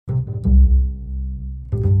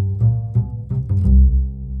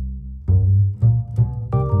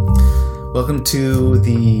Welcome to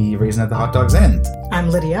the Raisin at the Hot Dog's End. I'm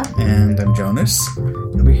Lydia. And I'm Jonas.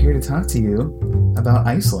 And we're here to talk to you about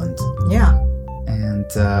Iceland. Yeah. And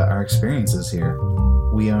our experiences here.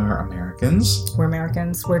 We are Americans. We're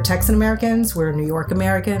Americans. We're Texan Americans. We're New York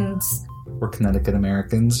Americans. We're Connecticut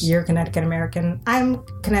Americans. You're Connecticut American. I'm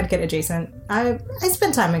Connecticut adjacent. I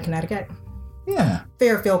spent time in Connecticut. Yeah.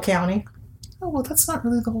 Fairfield County. Oh, well, that's not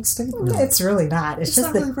really the whole state. Really. It's really not. It's just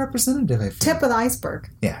not the really representative, I feel. tip of the iceberg.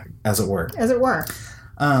 Yeah, as it were. As it were.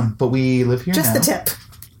 But we live here just now. the tip.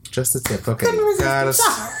 Just the tip. Okay. Couldn't resist.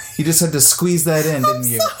 Sorry. You just had to squeeze that in, didn't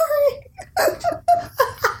you? Sorry.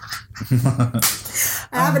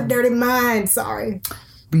 I have a dirty mind. Sorry.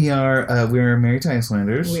 We're married to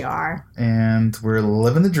Icelanders. We are. And we're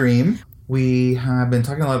living the dream. We have been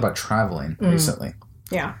talking a lot about traveling recently.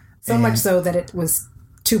 Yeah. So much so that it was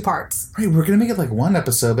 2 parts. Right, we're going to make it like one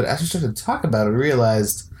episode, but as we started to talk about it, we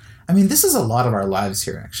realized, this is a lot of our lives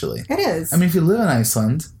here, actually. It is. If you live in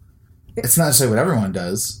Iceland, it's not necessarily what everyone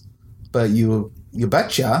does, but you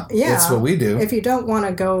betcha it's what we do. If you don't want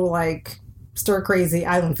to go like stir crazy,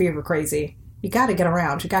 island fever crazy, you got to get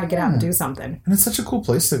around. You got to get out and do something. And it's such a cool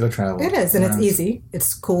place to go travel. It is, and it's easy.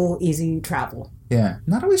 It's cool, easy travel. Yeah,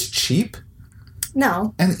 not always cheap.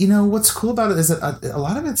 No. And what's cool about it is that a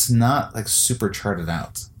lot of it's not like super charted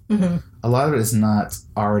out. Mm-hmm. A lot of it is not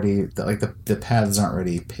already, the paths aren't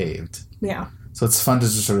already paved. Yeah. So it's fun to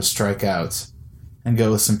just sort of strike out and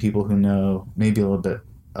go with some people who know maybe a little bit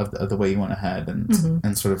of the way you want to head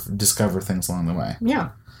and sort of discover things along the way. Yeah.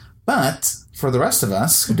 But for the rest of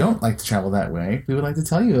us who don't like to travel that way, we would like to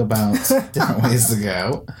tell you about different ways to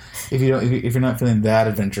go. If you're not feeling that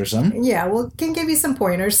adventuresome. Yeah, we can give you some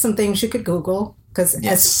pointers, some things you could Google. Because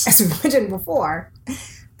as we mentioned before,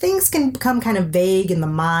 things can become kind of vague in the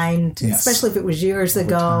mind, especially if it was years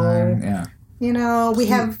ago. Time, yeah. We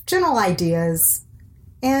have general ideas,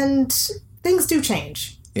 and things do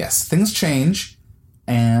change. Yes, things change,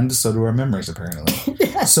 and so do our memories, apparently.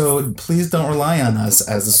 Yes. So please don't rely on us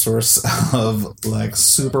as a source of,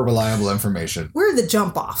 super reliable information. We're the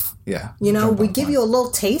jump off. Yeah. We give you a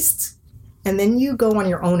little taste, and then you go on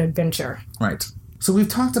your own adventure. Right. So we've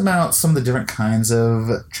talked about some of the different kinds of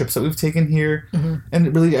trips that we've taken here,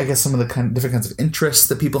 and really, I guess, some of the different kinds of interests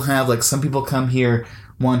that people have. Like, some people come here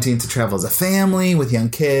wanting to travel as a family with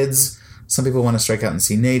young kids. Some people want to strike out and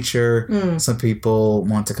see nature. Some people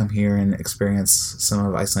want to come here and experience some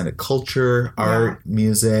of Icelandic culture, art,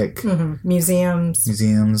 music. Museums,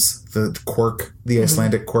 the quirk, the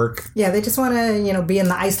Icelandic quirk. Yeah, they just want to, be in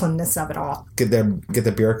the Icelandness of it all. Get their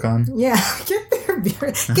björk on. Yeah, get your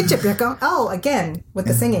björk on. Oh, again, with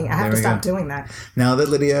the singing. I have to stop doing that. Now that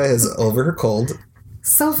Lydia is over her cold.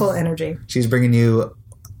 So full energy. She's bringing you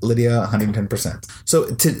Lydia 110%. So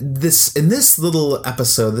in this little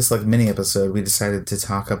episode, this mini episode, we decided to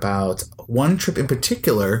talk about one trip in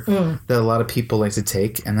particular that a lot of people like to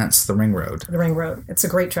take, and that's the Ring Road. The Ring Road. It's a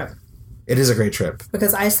great trip. It is a great trip.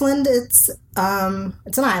 Because Iceland, it's an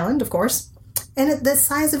island, of course, and the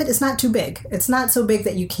size of it is not too big. It's not so big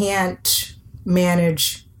that you can't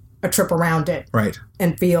manage a trip around it. Right.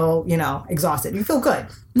 And feel, exhausted. You feel good.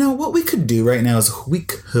 No, what we could do right now is we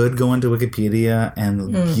could go into Wikipedia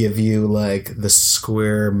and give you, the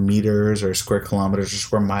square meters or square kilometers or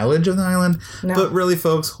square mileage of the island. No. But really,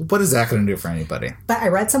 folks, what is that going to do for anybody? But I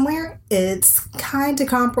read somewhere it's kind of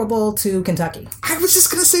comparable to Kentucky. I was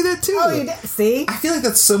just going to say that, too. Oh, you did? See? I feel like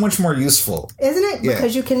that's so much more useful. Isn't it? Yeah.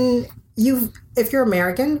 Because if you're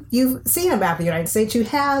American, you've seen a map of the United States, you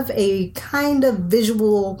have a kind of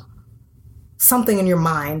visual something in your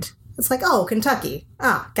mind. It's like, oh, Kentucky.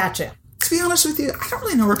 Ah, gotcha. To be honest with you, I don't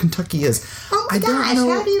really know where Kentucky is. Oh my gosh,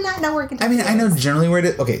 how do you not know where Kentucky is? I know generally where it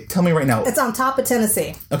is. Okay, tell me right now. It's on top of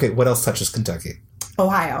Tennessee. Okay, what else touches Kentucky?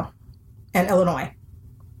 Ohio and Illinois.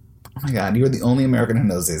 Oh my God, you're the only American who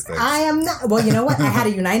knows these things. I am not. Well, you know what? I had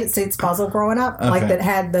a United States puzzle growing up, that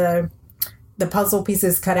had the puzzle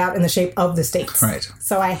pieces cut out in the shape of the states. Right.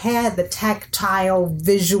 So I had the tactile,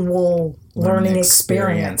 visual learning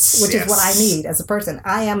experience, which is what I need as a person.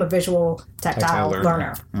 I am a visual, tactile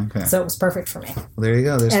learner. Okay. So it was perfect for me. Well, there you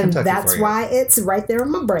go. There's Kentucky and that's why it's right there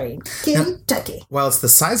in my brain. Kentucky. Well, it's the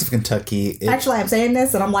size of Kentucky. Actually, I'm saying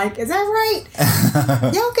this, and I'm like, is that right?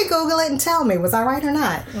 Y'all can Google it and tell me, was I right or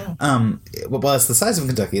not? Well, it's the size of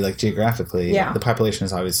Kentucky, geographically. Yeah. The population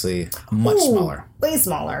is obviously much smaller. Way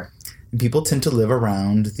smaller. People tend to live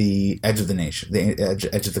around the edge of the nation, the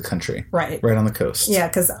edge of the country. Right. Right on the coast. Yeah,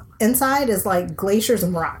 because inside is glaciers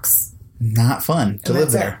and rocks. Not fun to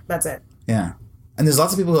live there. That's it. Yeah. And there's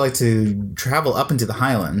lots of people who like to travel up into the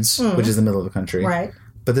highlands, which is the middle of the country. Right.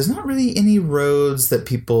 But there's not really any roads that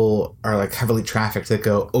people are like heavily trafficked that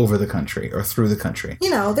go over the country or through the country.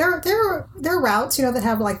 You know, there are routes, you know, that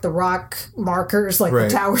have like the rock markers, like Right.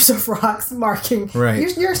 the towers of rocks marking.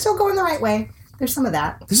 Right. You're still going the right way. There's some of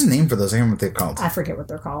that. There's a name for those. I can't remember what they're called. I forget what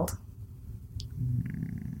they're called.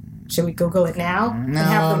 Should we Google it now? No, and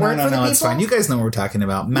have the word for the people? it's fine. You guys know what we're talking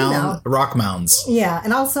about. Rock mounds. Yeah,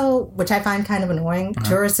 and also, which I find kind of annoying, Uh-huh.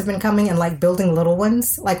 tourists have been coming and like building little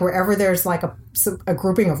ones, like wherever there's like a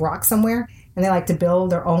grouping of rocks somewhere, and they like to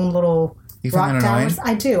build their own little You rock find that towers.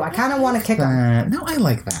 annoying? I do. I kind of want to kick them. No, I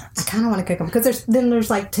like that. I kind of want to kick them because there's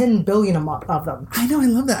like 10 billion of them. I know. I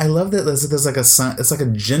love that. I love that. There's like a sign. It's like a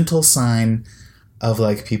gentle sign of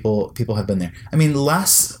like people have been there. I mean,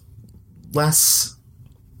 less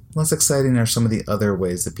exciting are some of the other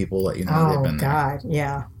ways that people let you know they've Oh been there. God,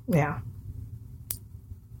 yeah.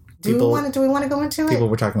 Do People- we want to go into People it?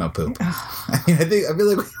 were talking about poop. I mean, I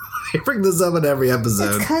feel like we bring this up in every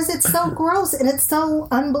episode. Because it's so gross and it's so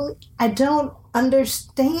unbelievable. I don't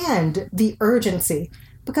understand the urgency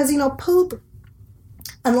because, you know, poop,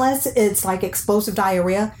 unless it's like explosive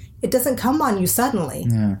diarrhea, it doesn't come on you suddenly.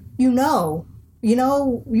 Yeah. You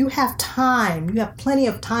know, you have time. You have plenty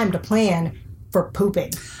of time to plan for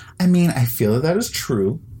pooping. I mean, I feel that is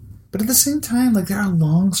true, but at the same time, like there are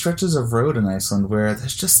long stretches of road in Iceland where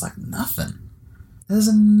there's just like nothing.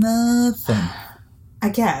 There's nothing, I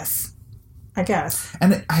guess.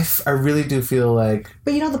 and I really do feel like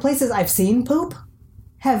But you know, the places I've seen poop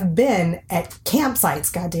have been at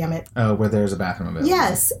campsites, goddammit. where there's a bathroom available.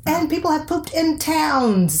 Yes, and people have pooped in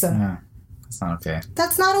towns. Yeah, that's not okay.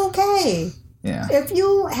 That's not okay. Yeah, If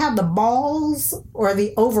you have the balls or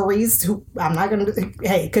the ovaries, I'm not going to,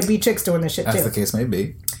 hey, it could be chicks doing this shit as too, the case may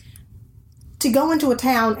be. to go into a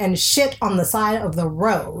town and shit on the side of the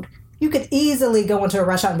road, you could easily go into a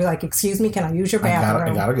restaurant and be like, excuse me, can I use your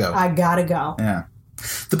bathroom? I gotta go. Yeah.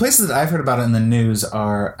 The places that I've heard about it in the news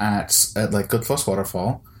are at like Gullfoss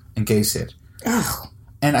Waterfall and Geysir. Oh,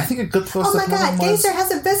 And I think at Gullfoss... oh my God, Geysir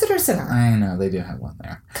has a visitor center. I know, they do have one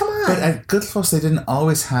there. Come on. But at Gullfoss, they didn't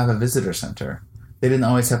always have a visitor center. They didn't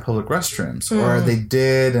always have public restrooms. Or they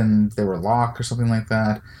did, and they were locked or something like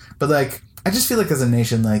that. But, like, I just feel like as a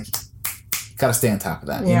nation, like, gotta stay on top of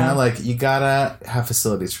that. Yeah. You know? Like, you gotta have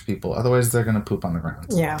facilities for people. Otherwise, they're gonna poop on the ground.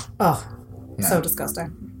 Yeah. Oh, Yeah. so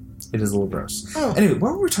disgusting. It is a little gross. Oh. Anyway,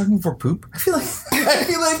 what were we talking for poop? I feel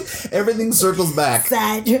like everything circles back.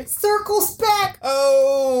 Sad circles back.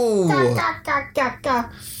 Oh!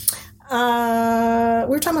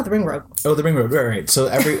 We were talking about the ring road. Oh, the ring road. Right.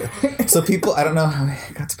 So people, I don't know how I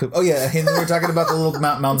got to poop. Oh, yeah. And we were talking about the little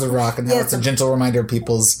mounds of rock and how Yes. it's a gentle reminder of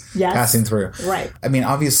people's Yes. passing through. Right. I mean,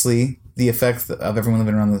 obviously, the effect of everyone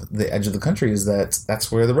living around the edge of the country is that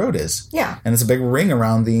that's where the road is. Yeah. And it's a big ring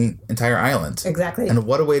around the entire island. Exactly. And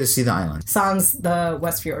what a way to see the island. Sans the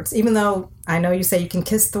West Fjords. Even though I know you say you can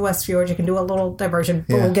kiss the West Fjords, you can do a little diversion,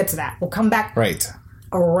 but Yeah. we'll get to that. We'll come back Right.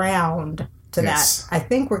 around to Yes. that. I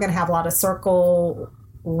think we're going to have a lot of circle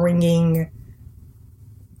ringing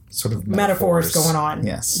Sort of metaphors going on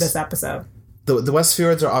Yes. this episode. The West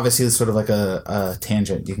Fjords are obviously sort of like a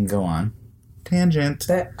tangent you can go on. Tangent.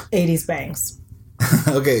 The 80s bangs.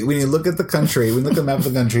 Okay, when you look at the country, when you look at the map of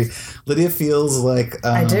the country, Lydia feels like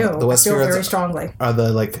I do. the West I feel very Fjords strongly. are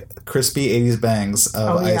the like crispy 80s bangs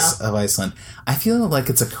of Oh, yeah. of Iceland. I feel like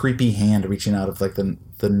it's a creepy hand reaching out of like the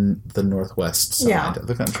northwest side Yeah. of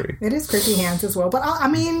the country. It is creepy hands as well. But I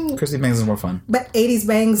mean, Crispy bangs is more fun. but 80s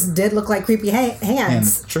bangs did look like creepy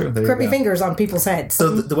hands. And true. There you Creepy go. fingers on people's heads.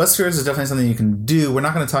 So the West Fjords is definitely something you can do. We're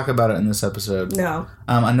not going to talk about it in this episode. No.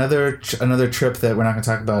 Another trip that we're not going to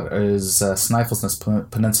talk about is Snæfellsnes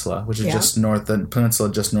Peninsula, which is Yeah. just north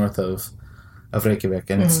of Reykjavik,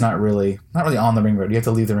 and it's not really on the ring road. You have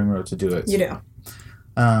to leave the ring road to do it. You do.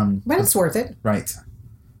 But it's worth it. Right.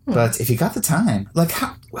 But if you got the time, like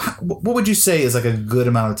what would you say is like a good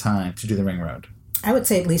amount of time to do the ring road? I would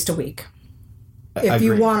say at least a week. I If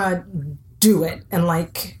you agree. want to do it and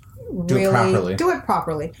like Do it properly. do it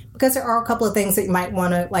properly, because there are a couple of things that you might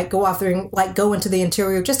want to like go off the ring, like go into the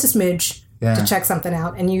interior just a smidge Yeah. to check something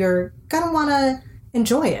out, and you're gonna want to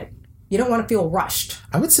enjoy it. You don't want to feel rushed.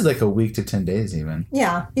 I would say like a week to 10 days even.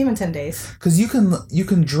 Yeah, even 10 days. Because you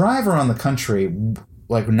can drive around the country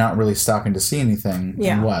like not really stopping to see anything.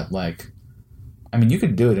 Yeah. In what? Like, I mean, you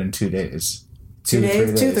could do it in 2 days. 2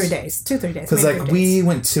 days, 3 2-3 days, 2-3 days. Because maybe like 3 we days.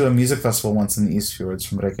 went to a music festival once in the East Fjords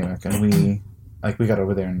from Reykjavik, and we got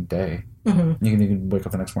over there in a day. Mm-hmm. You can wake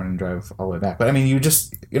up the next morning and drive all the way back. But I mean, you're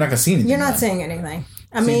not gonna see anything. You're not then. seeing anything.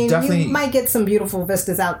 I So you mean, definitely- you might get some beautiful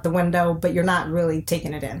vistas out the window, but you're not really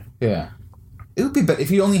taking it in. Yeah, it would be better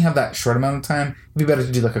if you only have that short amount of time. It'd be better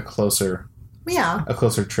to do like a closer Yeah. a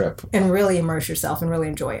closer trip. And really immerse yourself and really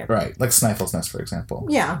enjoy it. Right. Like Snæfell's Nest, for example.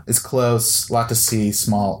 Yeah. It's close, a lot to see,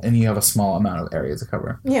 small, and you have a small amount of area to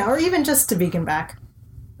cover. Yeah, or even just to Beek and back.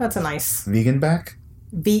 That's a nice... Vegan back?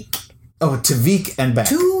 Beek. Oh, to Veek and back.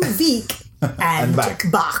 To Beek and back.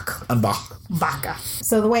 Bach. And Bach. Baka.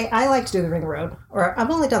 So the way I like to do the ring road, or I've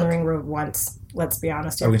only done the ring road once, let's be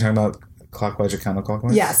honest here. Are we talking about clockwise or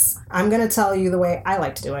counterclockwise? Yes. I'm going to tell you the way I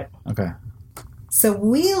like to do it. Okay. So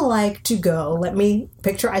we like to go, let me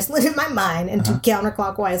picture Iceland in my mind, into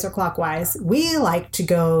counterclockwise or clockwise. We like to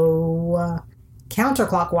go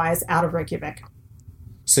counterclockwise out of Reykjavik.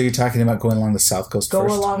 So you're talking about going along the south coast Go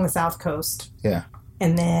first? along the south coast. Yeah.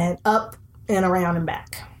 And then up and around and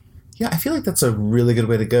back. Yeah, I feel like that's a really good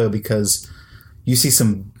way to go because you see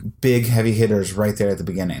some big heavy hitters right there at the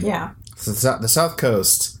beginning. Yeah. So the south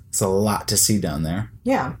coast, it's a lot to see down there.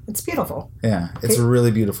 Yeah, it's beautiful. Yeah, it's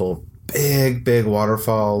really beautiful. Big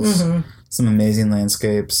waterfalls, some amazing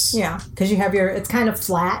landscapes. Yeah, because you have it's kind of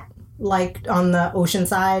flat, like on the ocean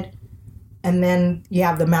side, and then you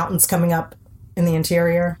have the mountains coming up in the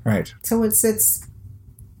interior. Right. So it's a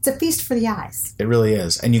feast for the eyes. It really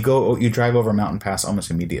is. And you drive over a mountain pass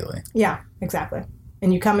almost immediately. Yeah, exactly.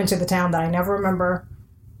 And you come into the town that I never remember.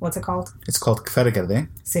 What's it called? It's called Hveragerði.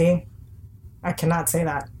 See? I cannot say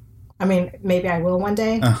that. I mean, maybe I will one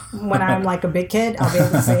day. When I'm like a big kid, I'll be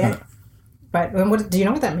able to say it. But do you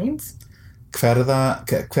know what that means? Hver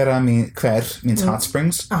means hot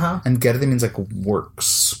springs. And gerði means like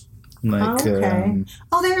works. Like, okay.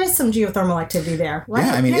 There is some geothermal activity there, right?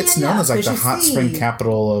 Yeah, I mean, it's known as like the hot see. spring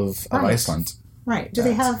capital of Iceland. Right. Do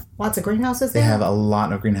they have lots of greenhouses there? They have a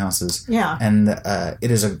lot of greenhouses. Yeah. And it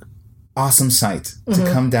is an awesome sight to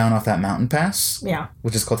come down off that mountain pass. Yeah.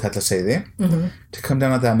 Which is called Hellisheiði. To come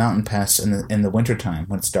down off that mountain pass in the wintertime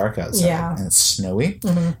when it's dark outside and it's snowy.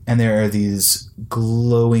 And there are these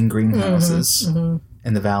glowing greenhouses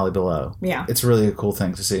in the valley below. Yeah. It's really a cool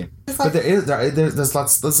thing to see. But there's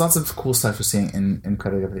lots of cool stuff to see in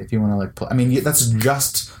Hveragerði if you want to I mean, that's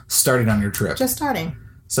just starting on your trip. Just starting.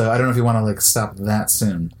 So I don't know if you want to stop that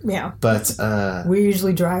soon. Yeah. But we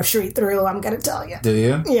usually drive straight through, I'm going to tell you. Do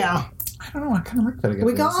you? Yeah. I don't know. I kind of like Hveragerði.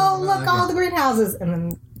 We go, look, all the greenhouses,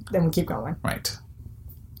 and then we keep going. Right.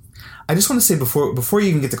 I just want to say before you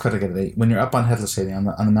even get to Hveragerði, when you're up on Hellisheiði on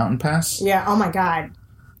the mountain pass. Yeah. Oh my God.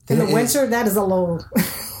 In the winter, that is a little.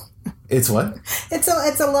 It's what? It's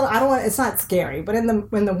a little. I don't want. It's not scary, but in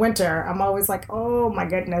the winter, I'm always like, oh my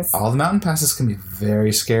goodness. All the mountain passes can be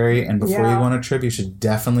very scary, and before you go on a trip, you should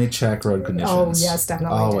definitely check road conditions. Oh yes,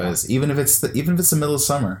 definitely. Always, even if it's the middle of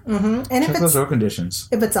summer. And check those road conditions.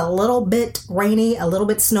 If it's a little bit rainy, a little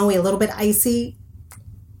bit snowy, a little bit icy,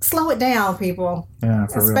 slow it down, people. Yeah,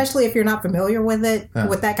 especially if you're not familiar with it,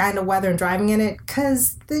 with that kind of weather and driving in it,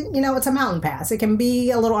 because it's a mountain pass. It can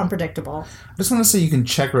be a little unpredictable. I just want to say you can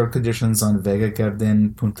check road conditions on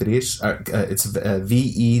vegagarden.is. It's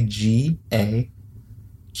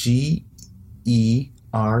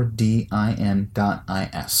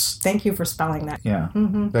VEGAGERDIN.is. Thank you for spelling that. Yeah,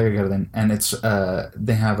 Vegagarden, and it's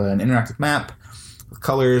they have an interactive map.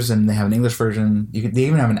 Colors, and they have an English version. They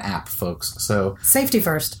even have an app, folks. So safety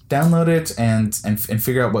first. Download it and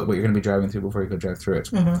figure out what you're going to be driving through before you go drive through it.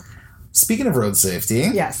 Speaking of road safety,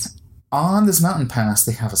 yes, on this mountain pass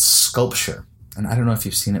they have a sculpture, and I don't know if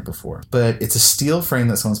you've seen it before, but it's a steel frame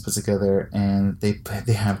that someone's put together, and they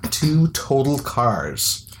have two totaled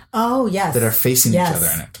cars. Oh yes, that are facing each other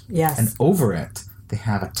in it. Yes, and over it they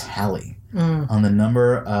have a tally on the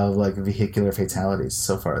number of vehicular fatalities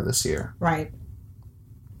so far this year. Right.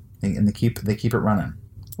 And they keep it running.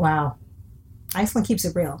 Wow, Iceland keeps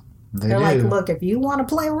it real. They're like, look, if you want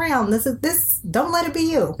to play around, this. Don't let it be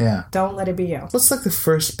you. Yeah, don't let it be you. What's the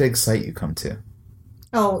first big site you come to?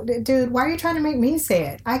 Oh, dude, why are you trying to make me say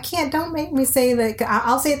it? I can't. Don't make me say that.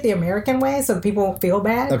 I'll say it the American way, so people won't feel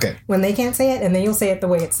bad. Okay. When they can't say it, and then you'll say it the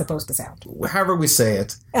way it's supposed to sound. However we say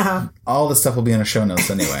it, all the stuff will be in the show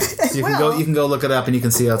notes anyway. So you can go look it up, and you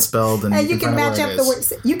can see how it's spelled, and you can match up the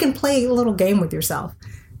words. You can play a little game with yourself.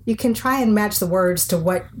 You can try and match the words to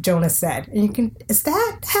what Jonas said. And you can, is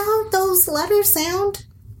that how those letters sound?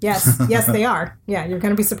 Yes. Yes, they are. Yeah, you're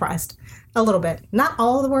going to be surprised. A little bit. Not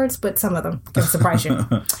all the words, but some of them can surprise you.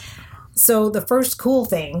 So the first cool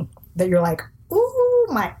thing that you're like, ooh,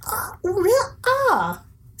 my,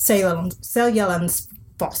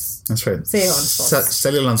 Seljalandsfoss. That's right.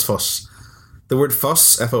 Seljalandsfoss. The word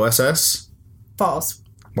foss, F-O-S-S. Falls.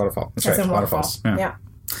 Waterfall. That's right. Waterfalls. Yeah.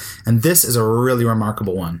 And this is a really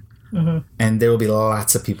remarkable one. And there will be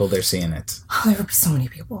lots of people there seeing it. Oh, there will be so many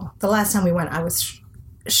people. The last time we went, I was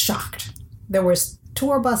shocked. There was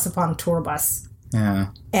tour bus upon tour bus Yeah.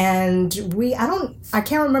 And I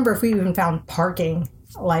can't remember if we even found parking,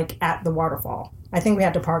 like, at the waterfall. I think we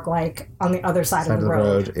had to park, like, on the other side of the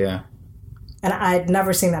road. Yeah. And I'd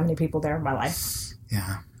never seen that many people there in my life.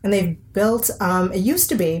 Yeah. And they've built, it used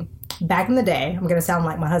to be, back in the day, I'm going to sound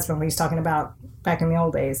like my husband when he's talking about back in the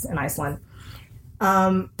old days in Iceland,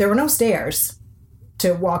 there were no stairs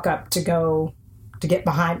to walk up to get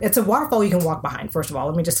behind. It's a waterfall you can walk behind, first of all.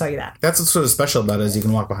 Let me just tell you that. That's what's sort of special about it, is you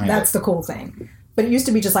can walk behind That's it. the cool thing. But it used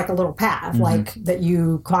to be just like a little path, like, that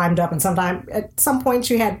you climbed up, and at some points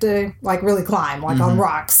you had to, like, really climb, like, on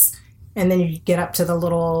rocks. And then you get up to the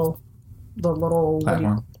little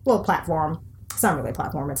Platform. little platform. It's not really a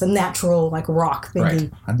platform. It's a natural, like, rock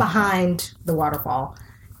thingy behind the waterfall.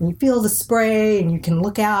 And you feel the spray, and you can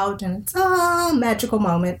look out, and it's a magical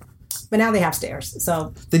moment. But now they have stairs,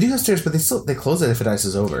 so... They do have stairs, but they close it if it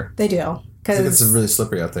ices over. They do. It's really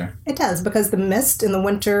slippery out there. It does, because the mist in the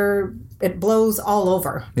winter, it blows all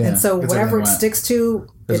over. Yeah, and so whatever it wet. Sticks to...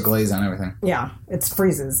 There's glaze on everything. Yeah, it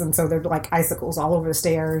freezes. And so they're like icicles all over the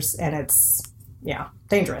stairs, and it's... Yeah,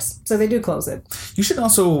 dangerous. So they do close it. You should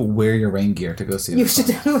also wear your rain gear to go see it. You should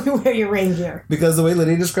definitely wear your rain gear. Because the way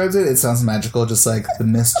Lydia describes it, it sounds magical, just like the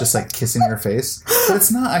mist just like kissing your face. But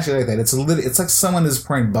it's not actually like that. It's like someone is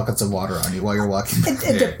pouring buckets of water on you while you're walking.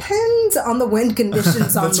 It depends on the wind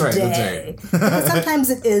conditions on the day. Because sometimes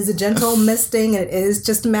it is a gentle misting and it is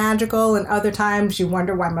just magical, and other times you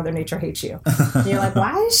wonder why Mother Nature hates you. And you're like,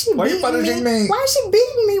 why is she beating me? Why is she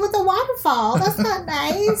beating me with a waterfall? That's not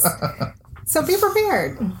nice. So be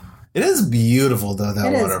prepared. It is beautiful, though, that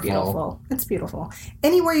waterfall. It is beautiful. It's beautiful.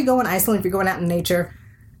 Anywhere you go in Iceland, if you're going out in nature,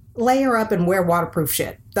 layer up and wear waterproof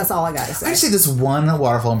shit. That's all I got to say. I say this one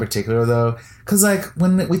waterfall in particular, though, because, like,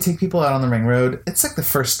 when we take people out on the ring road, it's like the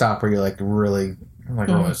first stop where you're, like, really, oh,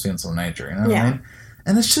 I'm seeing some nature, you know what I mean?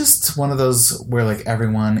 And it's just one of those where, like,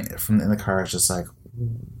 everyone in the car is just like,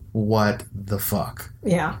 what the fuck?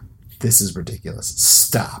 Yeah. This is ridiculous.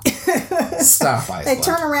 Stop. Stop, Iceland. They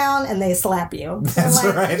turn around and they slap you. That's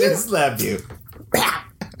like, right. They slap you.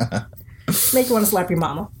 Make you want to slap your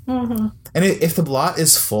mama. Mm-hmm. And if the blot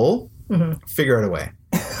is full, figure out a way.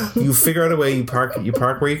 You figure out a way. You park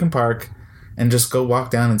where you can park, and just go walk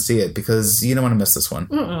down and see it, because you don't want to miss this one.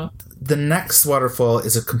 Mm-mm. The next waterfall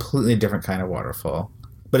is a completely different kind of waterfall,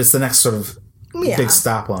 but it's the next sort of big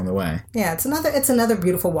stop along the way. Yeah, it's another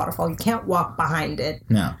beautiful waterfall. You can't walk behind it.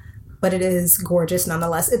 No. But it is gorgeous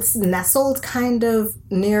nonetheless. It's nestled kind of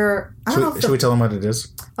near... Should we tell them what it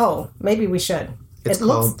is? Oh, maybe we should. It's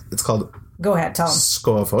called... Go ahead, tell them.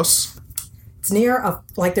 Skogafoss. It's near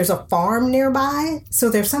there's a farm nearby. So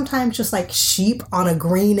there's sometimes just like sheep on a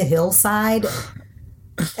green hillside.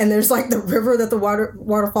 And there's like the river that the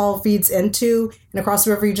waterfall feeds into. And across the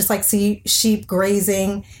river you just like see sheep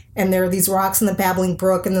grazing. And there are these rocks in the babbling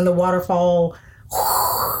brook. And then the waterfall...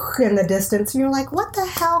 in the distance, and you're like, what the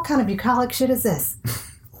hell kind of bucolic shit is this?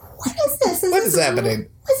 What is this? What is happening?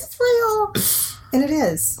 Is this real? And it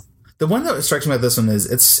is. The one that strikes me about this one is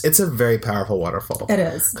it's a very powerful waterfall. It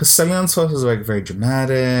is. Because Seljalandsfoss is like very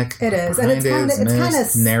dramatic. It is. And it's kind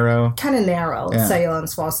of narrow. Kind of narrow,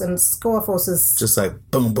 Seljalandsfoss. And Skogafoss is just like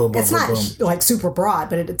boom, boom, boom, it's boom, not like super broad,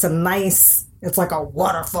 but it's like a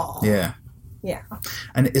waterfall. Yeah. Yeah.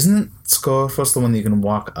 And isn't Skogafoss the one that you can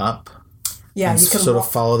walk up? Yeah, you can sort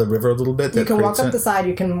of follow the river a little bit. You can walk up the side.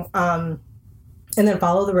 You can, and then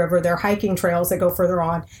follow the river. There are hiking trails that go further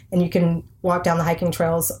on, and you can walk down the hiking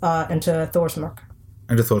trails into Thorsmörk.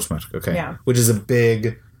 Into Thorsmörk, okay. Yeah, which is a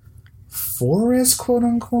big forest, quote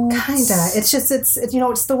unquote. Kinda. It's just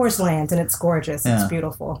it's Thor's land, and it's gorgeous. Yeah. It's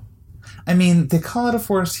beautiful. I mean, they call it a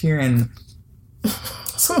forest here, and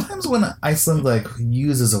sometimes when Iceland like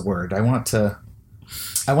uses a word, I want to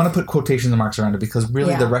put quotation marks around it, because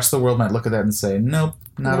really the rest of the world might look at that and say, nope,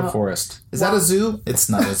 not a forest. Is that a zoo? It's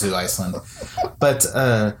not a zoo, Iceland. But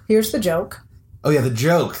here's the joke. Oh yeah, the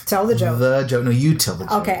joke. Tell the joke. The joke. No, you tell the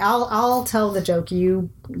joke. Okay, I'll tell the joke. You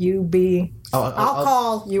be. I'll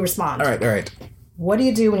call. You respond. All right. What do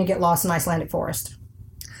you do when you get lost in Icelandic forest?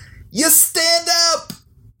 You stand up.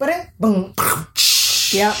 But boom.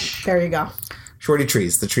 Yep. There you go. Shorty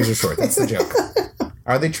trees. The trees are short. That's the joke.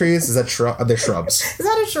 Are they trees? Is that Are they shrubs? Is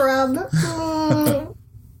that a shrub?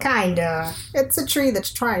 Kinda. It's a tree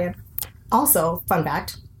that's trying. Also, fun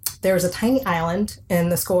fact, there's a tiny island in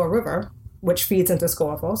the Skoga River, which feeds into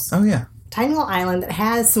Skogafoss. Oh, yeah. Tiny little island that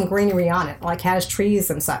has some greenery on it, like has trees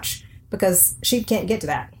and such, because sheep can't get to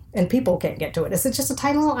that, and people can't get to it. It's just a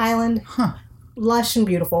tiny little island, lush and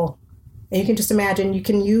beautiful. And you can just imagine, you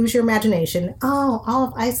can use your imagination. Oh, all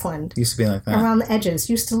of Iceland. Used to be like that. Around the edges.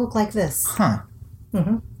 Used to look like this. Huh.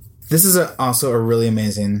 Mm-hmm. This is also a really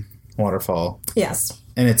amazing waterfall. Yes.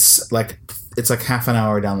 And it's like it's like half an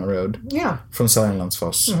hour down the road. Yeah. From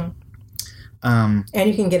Sellerlandsfoss. And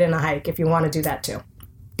you can get in a hike if you want to do that too.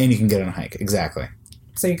 And you can get on a hike, exactly.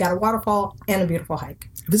 So you got a waterfall and a beautiful hike.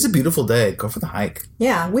 If it's a beautiful day, go for the hike.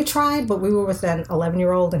 Yeah, we tried, but we were with an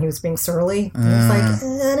 11-year-old and he was being surly. And he was like,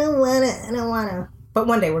 I don't want to. But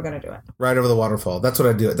one day we're going to do it. Right over the waterfall. That's what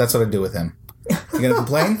I do. That's what I do with him. You going to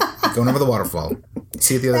complain? Going over the waterfall.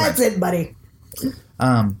 See you at the other That's end. it, buddy.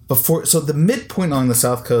 So the midpoint along the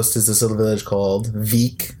south coast is this little village called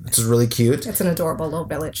Vik, which is really cute. It's an adorable little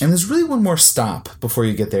village. And there's really one more stop before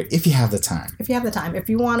you get there, if you have the time. If you have the time. If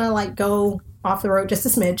you want to, like, go off the road just a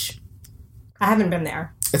smidge. I haven't been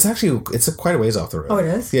there. It's actually, quite a ways off the road. Oh, it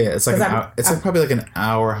is? Yeah, it's like probably like an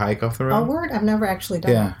hour hike off the road. Oh, word? I've never actually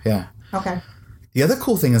done it. Yeah. Okay. The other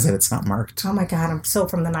cool thing is that it's not marked. Oh, my God. I'm so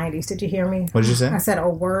from the 90s. Did you hear me? What did you say? I said, oh,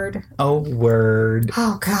 word. Oh, word.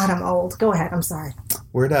 Oh, God, I'm old. Go ahead. I'm sorry.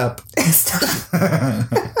 Word up. Stop.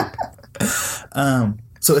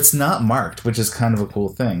 So it's not marked, which is kind of a cool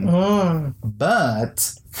thing.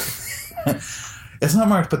 But it's not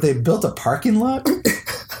marked, but they built a parking lot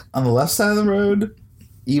on the left side of the road,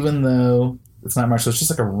 even though it's not marked. So it's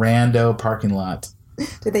just like a rando parking lot.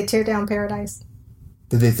 Did they tear down Paradise?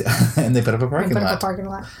 And they put up a parking Put lot. up a parking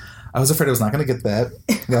lot. I was afraid I was not going to get that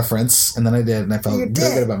reference, and then I did, and I felt really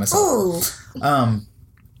good about myself. Ooh.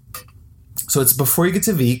 So it's before you get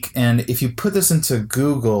to Vik, and if you put this into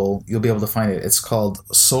Google, you'll be able to find it. It's called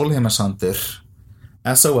Solheimasandur.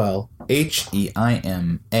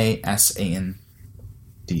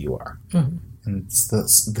 Solheimasandur. And it's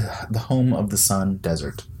the home of the sun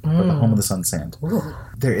desert, or the home of the sun sand. Ooh.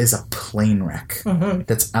 There is a plane wreck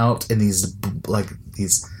that's out in these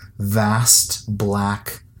vast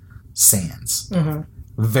black sands.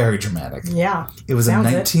 Very dramatic. Yeah. It was a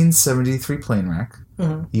 1973 plane wreck,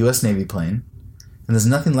 U.S. Navy plane, and there's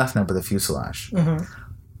nothing left now but the fuselage.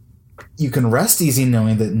 You can rest easy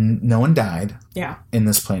knowing that no one died in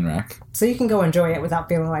this plane wreck. So you can go enjoy it without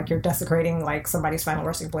feeling like you're desecrating like somebody's final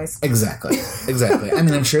resting place. Exactly. I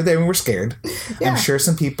mean, I'm sure they were scared. Yeah. I'm sure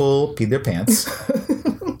some people peed their pants.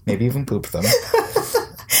 Maybe even pooped them.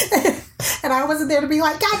 And I wasn't there to be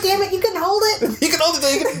like, God damn it, you couldn't hold it. You can hold it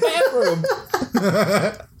till you get to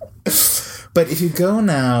the bathroom. But if you go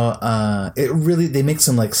now, they make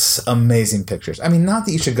some like amazing pictures. I mean, not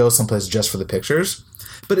that you should go someplace just for the pictures,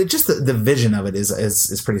 but it just the vision of it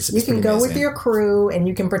is pretty. You can go amazing. with your crew and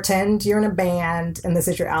you can pretend you're in a band and this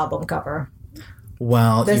is your album cover.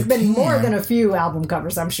 Well, there's been more than a few album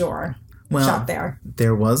covers, I'm sure. Shot there.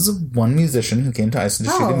 There was one musician who came to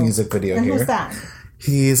Iceland to shoot a music video and here. Who's that?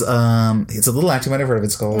 He's a little act you might have heard of.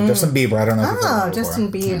 It's called Justin Bieber. I don't know if you've heard of him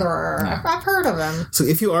Justin before. Bieber. Yeah. I've heard of him. So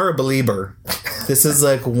if you are a belieber, this is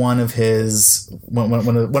like one of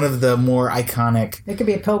the more iconic. It could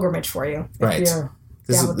be a pilgrimage for you. Right.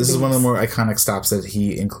 This is one of the more iconic stops that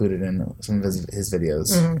he included in some of his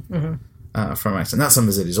videos from Iceland. Not some of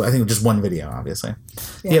his videos. I think just one video, obviously.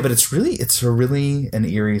 Yeah, but it's a really an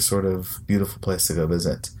eerie sort of beautiful place to go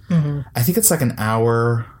visit. I think it's like an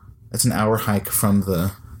hour. It's an hour hike from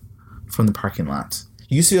the parking lot.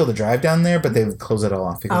 You used to be able to drive down there, but they've closed it all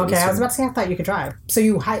off. Okay, I was about to say I thought you could drive. So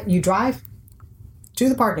you drive to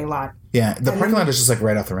the parking lot. Yeah, the parking lot is just like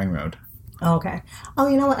right off the ring road. Okay. Oh,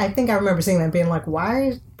 you know what? I think I remember seeing that being like, why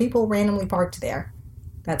are people randomly parked there?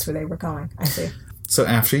 That's where they were going. I see. So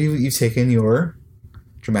after you've taken your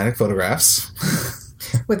dramatic photographs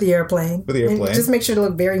with the airplane, and just make sure to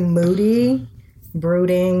look very moody,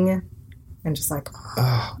 brooding. And just like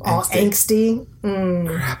all angsty.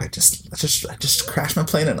 Crap! I just crashed my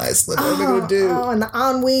plane in Iceland. What am I gonna do? Oh, and the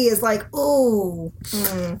ennui is like, ooh.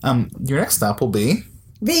 Your next stop will be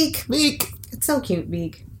Vik. Vik. It's so cute,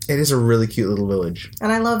 Vik. It is a really cute little village.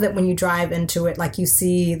 And I love that when you drive into it, like you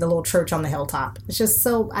see the little church on the hilltop. It's just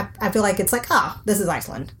so, I feel like it's like, this is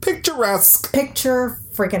Iceland. Picturesque. Picture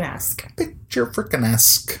freaking-esque. Picture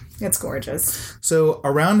freaking-esque. It's gorgeous. So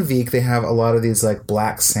around Vik, they have a lot of these like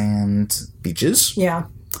black sand beaches. Yeah.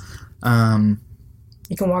 You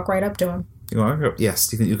can walk right up to them.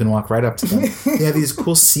 Yes, you can walk right up to them. They have these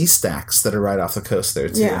cool sea stacks that are right off the coast there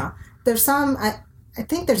too. Yeah. There's some, I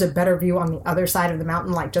think there's a better view on the other side of the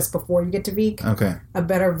mountain, like just before you get to Vik. Okay. A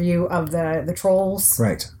better view of the trolls.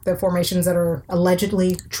 Right. The formations that are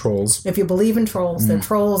allegedly... Trolls. If you believe in trolls, they're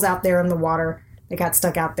trolls out there in the water. They got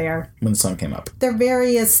stuck out there. When the sun came up. There are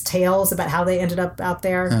various tales about how they ended up out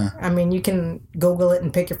there. I mean, you can Google it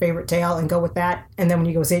and pick your favorite tale and go with that. And then when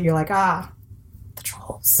you go see it, you're like, the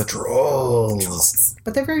trolls. The trolls.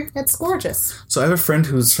 But it's gorgeous. So I have a friend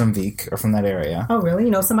who's from Vik, or from that area. Oh, really?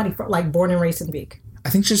 You know somebody like born and raised in Vik? I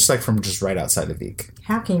think she's like from just right outside of Vik.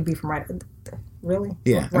 How can you be from right... Really?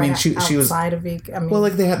 Yeah. I mean, she was outside of Vik. I mean, well,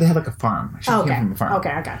 like they had like a farm. She okay. came from a farm. Okay,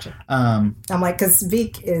 I got you. I'm like, because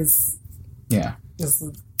Vik is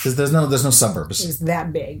because there's no suburbs. It's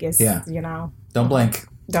that big. It's Don't blink.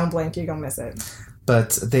 Don't blink. You're gonna miss it.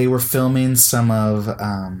 But they were filming some of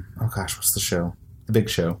what's the show? The big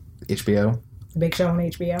show, HBO. The big show on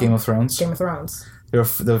HBO. Game of Thrones. Game of Thrones. They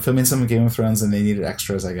were filming some of Game of Thrones, and they needed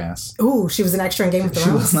extras, I guess. Ooh, she was an extra in Game of Thrones?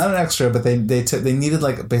 She was not an extra, but they needed,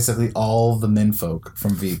 like, basically all the menfolk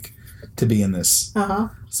from Vik to be in this. Uh-huh.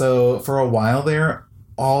 So, for a while there,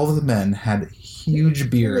 all of the men had huge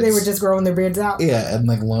beards. They were just growing their beards out? Yeah, and,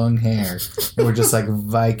 like, long hair. They were just, like,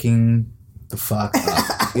 Viking the fuck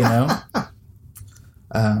up, you know?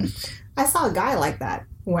 I saw a guy like that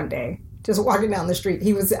one day, just walking down the street.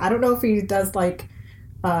 He was, I don't know if he does, like,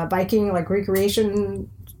 Viking, like, recreation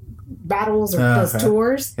battles or does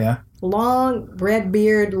tours. Yeah. Long red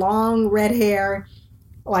beard, long red hair,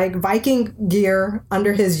 like Viking gear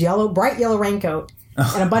under his bright yellow raincoat,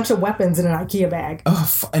 and a bunch of weapons in an IKEA bag.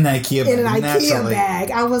 Oh, an IKEA bag. In an IKEA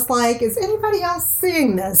bag. I was like, is anybody else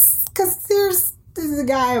seeing this? Because this is a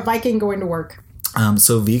guy, a Viking going to work.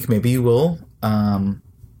 So Vik, maybe you will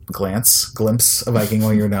glimpse a Viking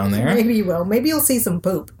while you're down there. Maybe you will. Maybe you'll see some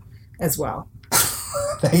poop as well.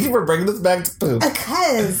 Thank you for bringing us back to poop.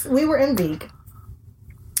 Because we were in Vik.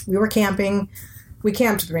 We were camping. We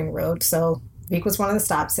camped at the Ring Road, so Vik was one of the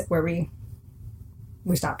stops where we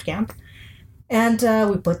stopped to camp. And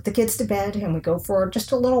we put the kids to bed, and we go for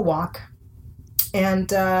just a little walk.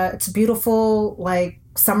 And it's a beautiful, like,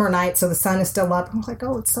 summer night, so the sun is still up. I'm like,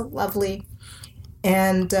 oh, it's so lovely.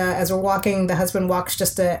 And as we're walking, the husband walks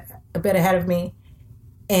just a bit ahead of me.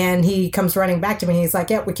 And he comes running back to me. And he's like,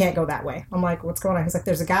 yeah, we can't go that way. I'm like, what's going on? He's like,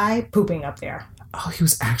 there's a guy pooping up there. Oh, he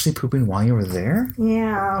was actually pooping while you were there?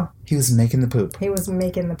 Yeah. He was making the poop. He was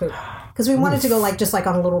making the poop. Because we wanted to go, like, just like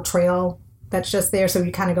on a little trail that's just there. So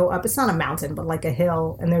you kind of go up. It's not a mountain, but like a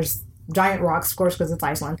hill. And there's giant rocks, of course, because it's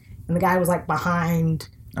Iceland. And the guy was, like, behind,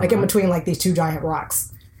 like, in between, like, these two giant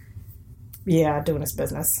rocks. Yeah, doing his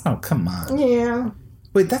business. Oh, come on. Yeah.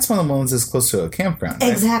 Wait, that's one of the ones that's close to a campground,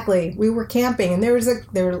 right? Exactly. We were camping, and there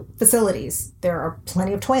were facilities. There are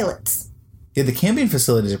plenty of toilets. Yeah, the camping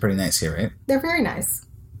facilities are pretty nice here, right? They're very nice.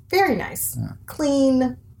 Very nice. Yeah.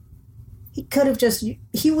 Clean. He could have just...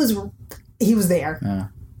 He was there. Yeah.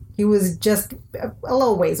 He was just a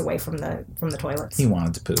little ways away from the toilets. He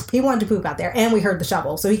wanted to poop. He wanted to poop out there, and we heard the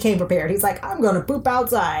shovel, so he came prepared. He's like, I'm going to poop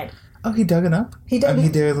outside. Oh, he dug it up? He did. He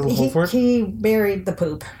did a little hole for it? He buried the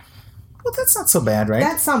poop. Well, that's not so bad, right?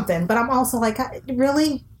 That's something, but I'm also like,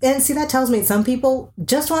 really? And see, that tells me some people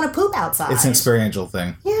just want to poop outside. It's an experiential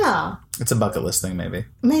thing. Yeah. It's a bucket list thing, maybe.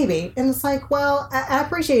 Maybe. And it's like, well, I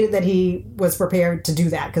appreciated that he was prepared to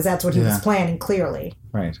do that, because that's what he was planning, clearly.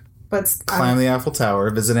 Right. But climb the Eiffel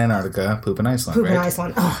Tower, visit Antarctica, poop in Iceland, poop in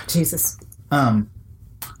Iceland. Oh, Jesus.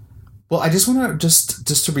 Well, I just want to,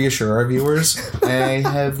 just to reassure our viewers, I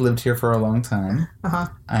have lived here for a long time. Uh-huh.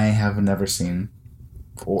 I have never seen...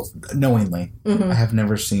 knowingly, I have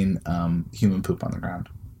never seen human poop on the ground.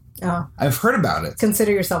 Oh. I've heard about it.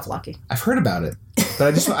 Consider yourself lucky. I've heard about it.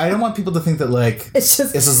 But I don't want people to think that, like, this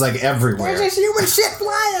is, like, everywhere. There's just human shit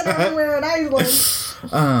flying everywhere in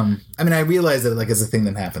Iceland. I mean, I realize that, like, it's a thing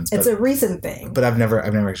that happens. It's a recent thing. But I've never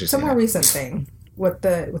actually seen it. It's a more recent thing with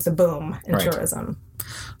the boom in tourism.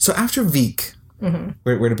 So after Vik,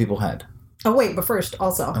 where do people head? Oh, wait, but first,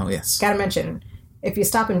 also. Oh, yes. Gotta mention... If you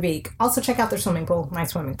stop in Vik, also check out their swimming pool.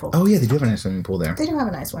 Nice swimming pool. Oh, yeah, they do have a nice swimming pool there. They do have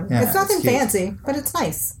a nice one. Yeah, it's nothing fancy, but it's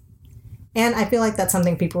nice. And I feel like that's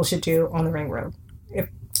something people should do on the Ring Road. If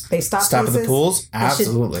they stop at the pools?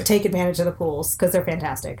 Absolutely. Take advantage of the pools, because they're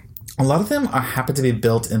fantastic. A lot of them happen to be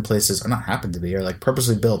built in places, or not happen to be, or like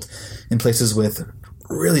purposely built in places with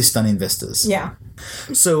really stunning vistas. Yeah.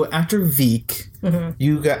 So after Vik,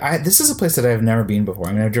 this is a place that I've never been before.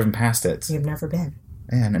 I mean, I've driven past it. You've never been?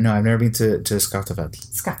 Yeah, no, I've never been to Skaftafell.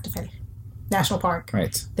 Skaftafell National Park.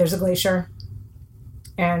 Right. There's a glacier,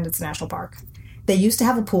 and it's a national park. They used to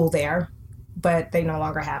have a pool there, but they no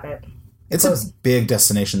longer have it. It's a big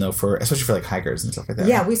destination, though, especially for like hikers and stuff like that.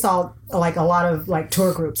 Yeah, we saw like a lot of like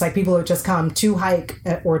tour groups, like people who just come to hike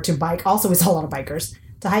or to bike. Also, we saw a lot of bikers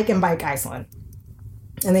to hike and bike Iceland,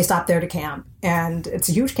 and they stopped there to camp. And it's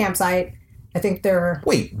a huge campsite. I think they're...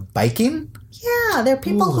 Wait, biking? Yeah, there are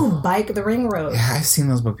people who bike the Ring Road. Yeah, I've seen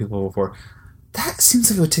those people before. That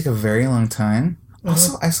seems like it would take a very long time.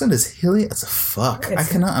 Also, Iceland is hilly as fuck. I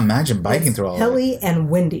cannot imagine biking through all of it. Hilly and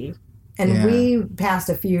windy. And we passed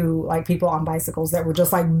a few like people on bicycles that were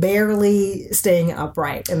just like barely staying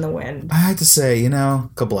upright in the wind. I had to say,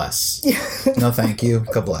 God bless. No, thank you.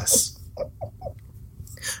 God bless.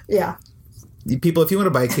 Yeah. People, if you want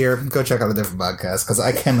to bike here, go check out a different podcast because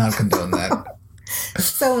I cannot condone that.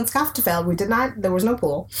 So in Skaftefeld, there was no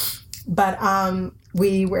pool, but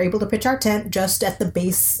we were able to pitch our tent just at the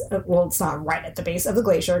base. Well, it's not right at the base of the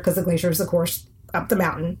glacier because the glacier is, of course, up the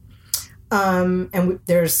mountain.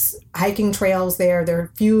 There's hiking trails there. There are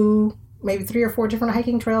a few, maybe 3 or 4 different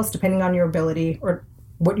hiking trails, depending on your ability or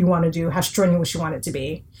what you want to do, how strenuous you want it to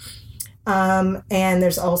be. And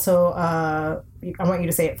there's also, I want you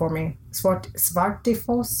to say it for me.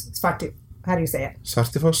 Svartifoss? How do you say it?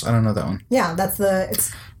 Svartifoss? I don't know that one. Yeah, it's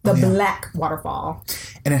the black waterfall.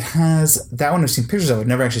 And it has, that one I've seen pictures of. I've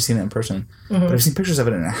never actually seen it in person. Mm-hmm. But I've seen pictures of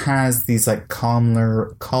it, and it has these like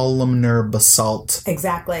columnar basalt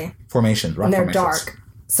formations, rock and they're formations. Dark.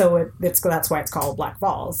 So that's why it's called Black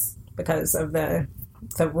Falls, because of the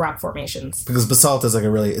rock formations. Because basalt is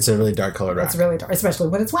it's a really dark colored rock. It's really dark, especially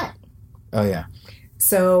when it's wet. Oh, yeah.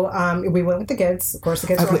 So we went with the kids. Of course, the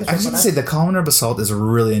kids were on the trip with us. I should say the columnar basalt is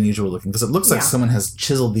really unusual looking because it looks like someone has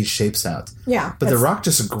chiseled these shapes out. Yeah. But the rock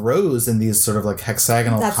just grows in these sort of like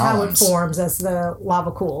hexagonal columns. That's how it forms as the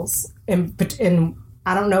lava cools. And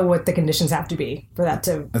I don't know what the conditions have to be for that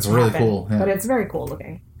to It's really cool. Yeah. But it's very cool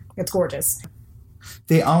looking. It's gorgeous.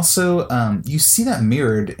 They also, you see that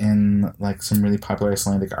mirrored in like some really popular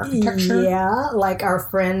Icelandic architecture. Yeah, like our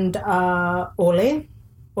friend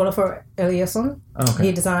Olafur Eliasson. Oh, okay.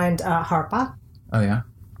 He designed Harpa. Oh, yeah.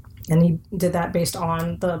 And he did that based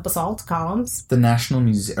on the basalt columns. The National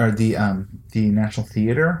Museum, or the National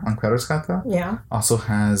Theater on Hverasgata also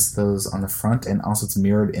has those on the front, and also it's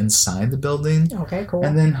mirrored inside the building. Okay, cool.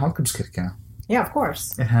 And then Hallgrímskirkja. Yeah, of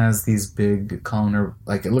course. It has these big columnar,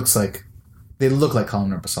 like it looks like, they look like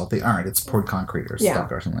columnar basalt. They aren't. It's poured concrete or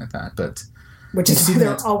stucco or something like that. But which is why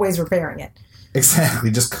they're always repairing it.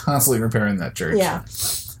 Exactly, just constantly repairing that church. Yeah.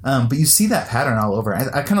 But you see that pattern all over.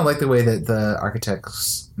 I kind of like the way that the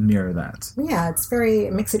architects mirror that. Yeah,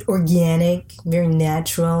 it makes it organic, very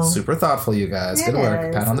natural. Super thoughtful, you guys. Good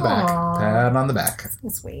work. Pat on the back. Pat on the back. So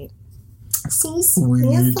sweet. So sweet.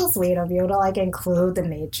 It's so sweet of you to include the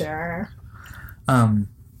nature.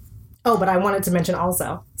 Oh, but I wanted to mention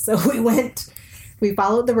also. So we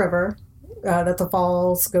followed the river that the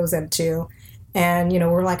falls goes into. And,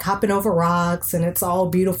 we're hopping over rocks and it's all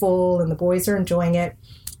beautiful and the boys are enjoying it.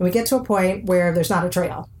 And we get to a point where there's not a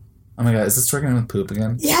trail. Oh my God, is this struggling with poop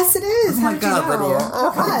again? Yes, it is. Oh my God, Lydia.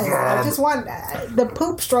 Oh my God. I just want, the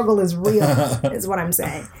poop struggle is real, is what I'm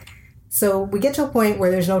saying. So we get to a point where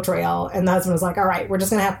there's no trail and the husband was like, all right, we're just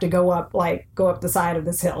going to have to go up the side of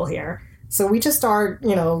this hill here. So we just start,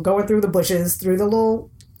 going through the bushes, through the little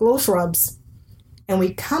shrubs. And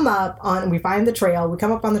we come up we find the trail. We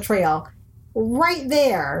come up on the trail. Right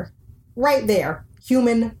there,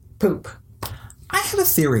 human poop. I have a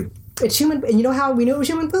theory. It's human, and you know how we knew it was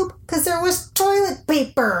human poop? Because there was toilet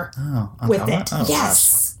paper with it. Oh,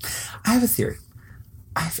 yes. Gosh. I have a theory.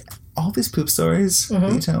 All these poop stories,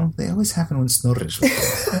 they always happen when Snorri was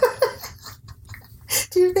there.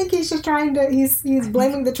 Do you think he's just he's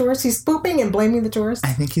blaming the tourists? He's pooping and blaming the tourists?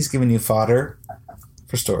 I think he's giving you fodder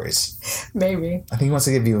for stories. Maybe. I think he wants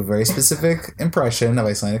to give you a very specific impression of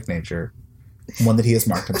Icelandic nature. One that he has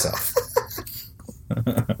marked himself.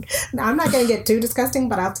 Now, I'm not going to get too disgusting,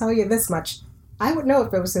 but I'll tell you this much. I would know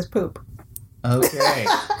if it was his poop. Okay.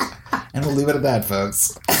 And we'll leave it at that,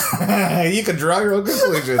 folks. You can draw your own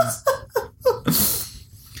conclusions.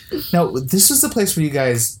 Now, this is the place where you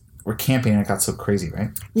guys were camping and it got so crazy,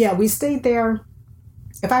 right? Yeah, we stayed there.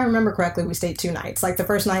 If I remember correctly, we stayed 2 nights. The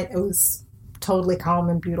first night, it was totally calm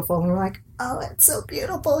and beautiful. And we were like, oh, it's so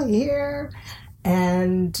beautiful here.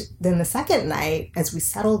 And then the second night, as we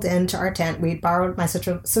settled into our tent, we borrowed my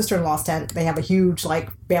sister-in-law's tent. They have a huge,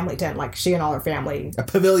 family tent, she and all her family. A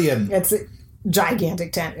pavilion. It's a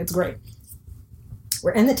gigantic tent. It's great.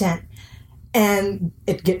 We're in the tent, and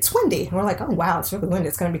it gets windy. And we're like, oh, wow, it's really windy.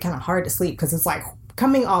 It's going to be kind of hard to sleep because it's,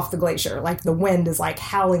 coming off the glacier. The wind is,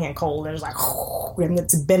 howling and cold. And it's, and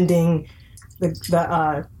it's bending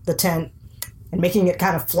the tent and making it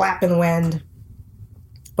kind of flap in the wind.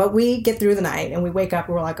 But we get through the night and we wake up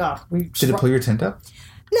and we're like, oh, Did it pull your tent up?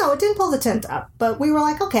 No, it didn't pull the tent up. But we were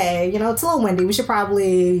like, okay, it's a little windy. We should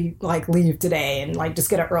probably leave today and just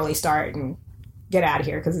get an early start and get out of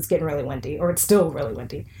here because it's getting really windy, or it's still really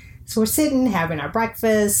windy. So we're sitting having our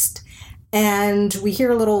breakfast and we hear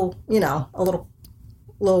a little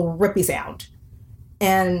rippy sound.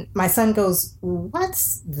 And my son goes,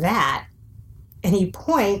 what's that? And he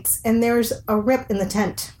points and there's a rip in the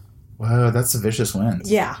tent. Whoa, that's a vicious wind.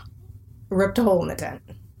 Yeah. Ripped a hole in the tent.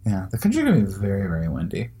 Yeah, the country can be very, very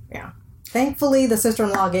windy. Yeah. Thankfully, the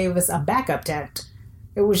sister-in-law gave us a backup tent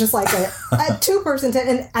It was just like a two-person tent.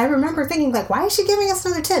 And I remember thinking, like, why is she giving us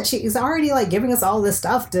another tent? She's already, like, giving us all this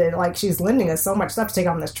stuff to, like, she's lending us so much stuff to take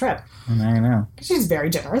on this trip. I know. She's very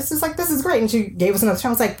generous. It's like, this is great. And she gave us another tent.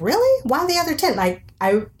 I was like, really? Why the other tent?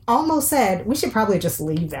 I almost said, we should probably just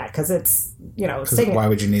leave that because it's, why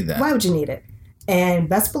would you need that? Why would you need it? And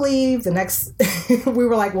best believe the next, we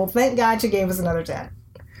were like, well, thank God she gave us another tent.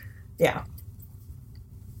 Yeah.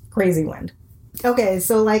 Crazy wind. Okay,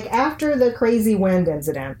 so like after the crazy wind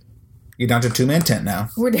incident, you're down to 2-man tent now.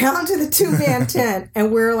 We're down to the 2-man tent,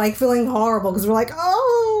 and we're like feeling horrible because we're like,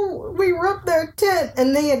 oh, we ripped their tent,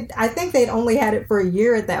 and I think they'd only had it for a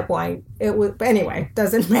year at that point. But anyway,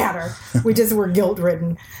 doesn't matter. We just were guilt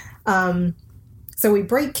ridden. So we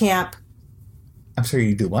break camp. I'm sorry,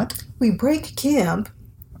 you do what? We break camp.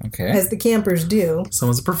 Okay. As the campers do.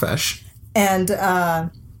 Someone's a profesh. And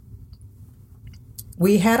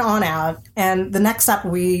we head on out, and the next stop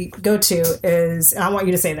we go to is, and I want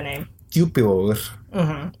you to say the name. Djúpivogur.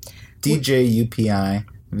 Mm-hmm.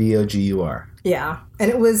 DJUPIVOGUR. Yeah. And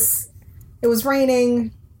it was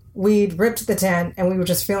raining. We'd ripped the tent, and we were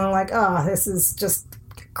just feeling like, oh, this is just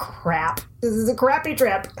crap. This is a crappy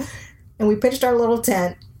trip. And we pitched our little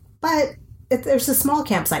tent, but there's a small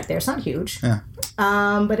campsite there. It's not huge. Yeah.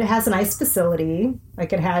 But it has a nice facility.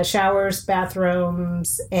 Like, it has showers,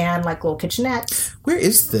 bathrooms, and, like, little kitchenettes. Where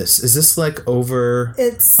is this? Is this, like, over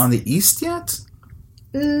on the east yet?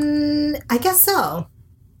 I guess so.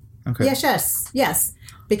 Okay. Yes.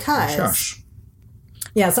 Because... Shush.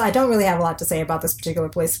 Yeah, so I don't really have a lot to say about this particular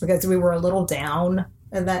place because we were a little down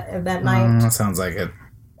at that night. That sounds like it.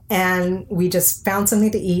 And we just found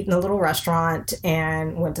something to eat in a little restaurant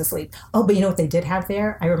and went to sleep. Oh, but you know what they did have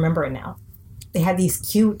there? I remember it now. They had these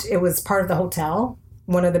cute, it was part of the hotel,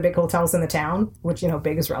 one of the big hotels in the town, which,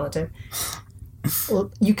 big is relative.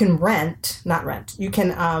 Well, you can you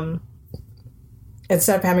can,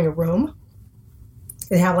 instead of having a room,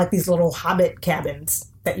 they have like these little hobbit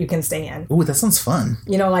cabins that you can stay in. Ooh, that sounds fun.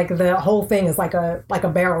 Like the whole thing is like a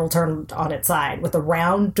barrel turned on its side with a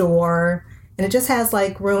round door. And it just has,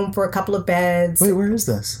 like, room for a couple of beds. Wait, where is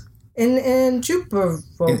this? In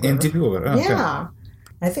Djúpivogur. In Djúpivogur, oh, okay. Yeah.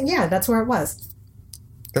 I think, that's where it was.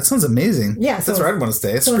 That sounds amazing. Yeah. That's where I'd want to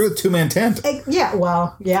stay. Screw the 2-man tent. I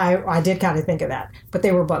did kind of think of that. But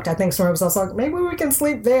they were booked. I think Storm was also like, maybe we can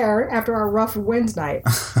sleep there after our rough wind night.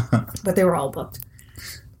 But they were all booked.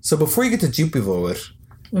 So before you get to Djúpivogur,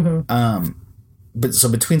 so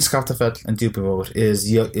between Skaftafelli and Djúpivogur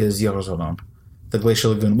is Jökulsárlón. The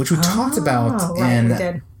Glacial Lagoon, which we talked about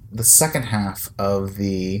in the second half of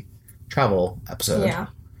the travel episode. Yeah.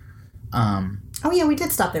 We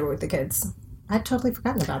did stop there with the kids. I'd totally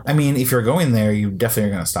forgotten about that. I mean, if you're going there, you definitely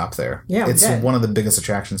are going to stop there. Yeah, it's one of the biggest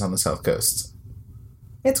attractions on the South Coast.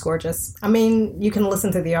 It's gorgeous. I mean, you can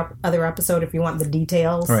listen to the other episode if you want the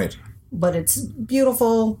details. Right. But it's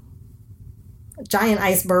beautiful. Giant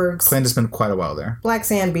icebergs. Plan to spend quite a while there. Black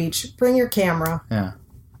sand beach. Bring your camera. Yeah.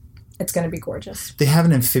 It's going to be gorgeous. They have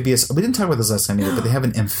an amphibious... We didn't talk about this last time either, but they have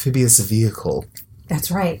an amphibious vehicle. That's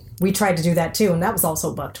right. We tried to do that too, and that was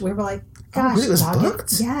also booked. We were like, gosh. Really? It was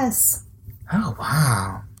booked? Yes. Oh,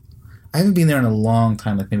 wow. I haven't been there in a long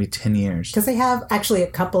time, like maybe 10 years. Because they have actually a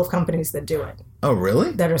couple of companies that do it. Oh,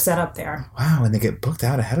 really? That are set up there. Wow, and they get booked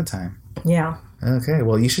out ahead of time. Yeah. Okay,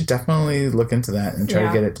 well, you should definitely look into that and try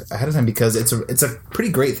to get it ahead of time because it's a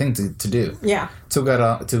pretty great thing to do. Yeah. To go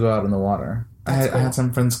out in the water. I had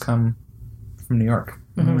some friends come from New York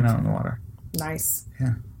and went out in the water. Nice.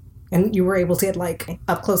 Yeah. And you were able to get, like,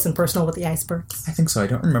 up close and personal with the icebergs? I think so. I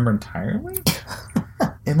don't remember entirely.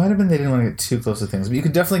 It might have been they didn't want to get too close to things, but you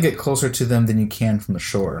could definitely get closer to them than you can from the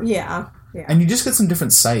shore. Yeah. Yeah. And you just get some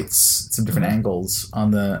different sights, some different angles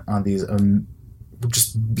on these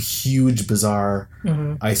just huge, bizarre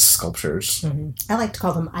ice sculptures. I like to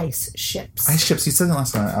call them ice ships. Ice ships. You said that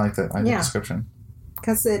last time. I like that. I like the description.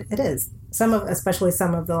 Because it is. Especially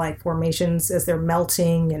some of the, like, formations as they're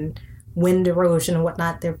melting and wind erosion and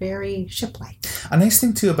whatnot, they're very ship-like. A nice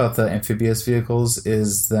thing, too, about the amphibious vehicles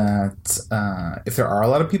is that if there are a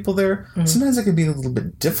lot of people there, sometimes it can be a little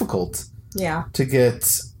bit difficult to get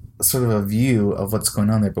sort of a view of what's going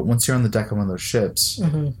on there. But once you're on the deck of one of those ships,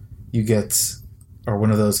 you get... or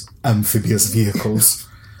one of those amphibious vehicles,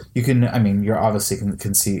 you can, you're obviously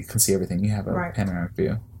can see everything. You have a panoramic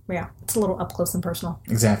view. Yeah, it's a little up close and personal.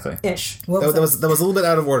 Exactly. Ish. That was a little bit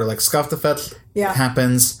out of order. Like Skaftafelli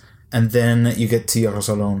happens, and then you get to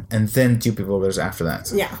Jökulsárlón, and then Djúpivogur is after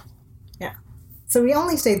that. Yeah. Yeah. So we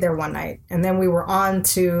only stayed there one night, and then we were on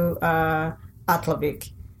to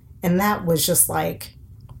Atlavik, and that was just like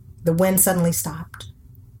the wind suddenly stopped.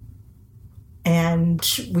 And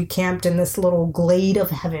we camped in this little glade of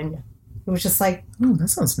heaven. It was just like, Oh, that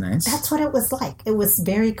sounds nice. that's what it was like. It was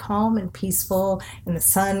very calm and peaceful, and the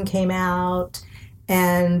sun came out,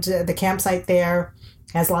 and the campsite there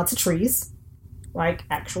has lots of trees, like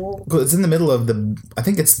actual. Well, it's in the middle of I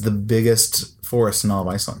think it's the biggest forest in all of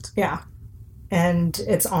Iceland. Yeah. And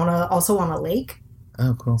it's also on a lake.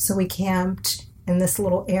 Oh, cool. So we camped in this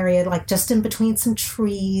little area, like just in between some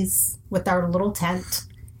trees with our little tent.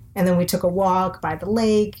 And then we took a walk by the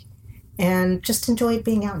lake and just enjoyed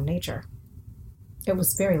being out in nature. It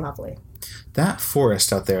was very lovely. That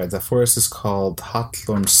forest out there, the forest is called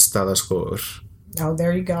Hallormsstaðaskógur. Oh,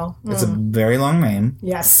 there you go. It's a very long name.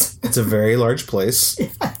 Yes. It's a very large place.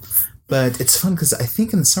 Yes. But it's fun because I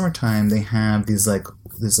think in the summertime they have these like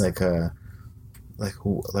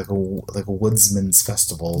woodsman's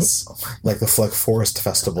festivals, like forest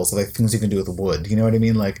festivals, like things you can do with wood. You know what I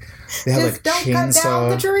mean? Like they have Just like don't cut down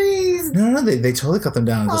the trees. No, they totally cut them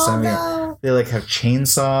down at this time. No. They like have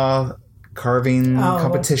chainsaw carving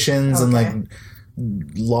competitions and like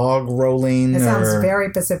log rolling. It sounds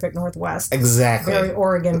very Pacific Northwest. Exactly. Very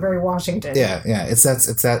Oregon, very Washington. Yeah. It's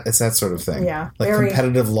that sort of thing. Yeah. Like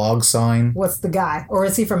competitive log sawing. What's the guy? Or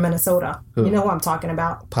is he from Minnesota? Who? You know who I'm talking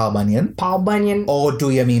about. Paul Bunyan. Paul Bunyan. Oh, do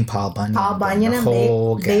you mean Paul Bunyan? Paul Bunyan and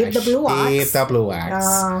Babe the Blue Ox. Babe the Blue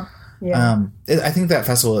Ox. Yeah. I think that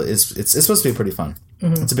festival it's supposed to be pretty fun.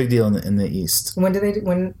 Mm-hmm. It's a big deal in the East.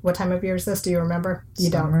 What time of year is this? Do you remember? You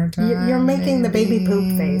Summertime. don't. You're making the baby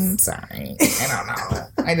poop face. Sorry. I don't know.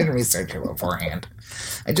 I didn't research it beforehand.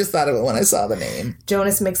 I just thought of it when I saw the name.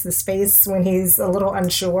 Jonas makes this face when he's a little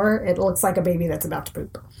unsure. It looks like a baby that's about to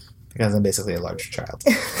poop. Because I'm basically a large child.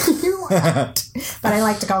 You aren't. But I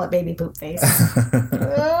like to call it baby poop face.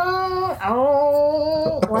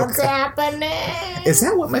 Oh, what's happening? Is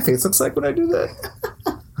that what my face looks like when I do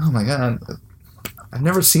that? Oh my god. I've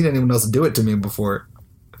never seen anyone else do it to me before.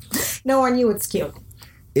 No, on you it's cute.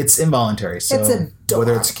 It's involuntary, so it's adorable.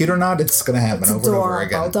 Whether it's cute or not, it's going to happen over and over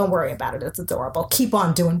again. Don't worry about it. It's adorable. Keep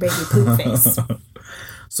on doing baby poop face.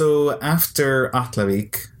 So after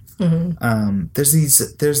Atlavik,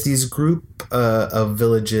 there's these group of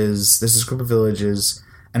villages. There's this group of villages,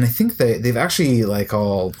 and I think they've actually like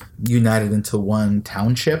all united into one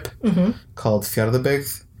township called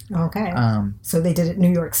Fjarðabyggð. Okay. So they did it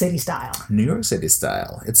New York City style. New York City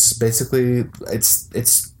style. It's basically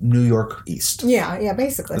it's New York East. Yeah,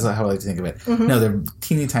 basically. That's how I like to think of it. Mm-hmm. No, they're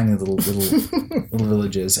teeny tiny little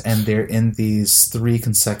villages, and they're in these three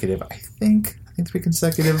consecutive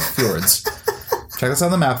fjords. Check this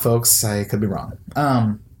on the map, folks. I could be wrong.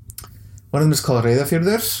 One of them is called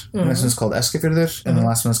Reyðarfjörður, the next one is called Eskifjörður, and the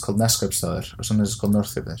last one is called Neskjöpsstaður, or sometimes it's called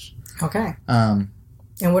Norðfjörður. Okay.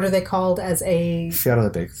 And what are they called as a...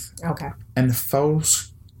 Fjarðabyggð. Okay. And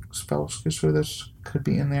Fáskrúðsfjörður could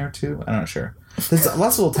be in there too. I'm not sure. There's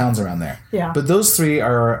lots of little towns around there. Yeah. But those three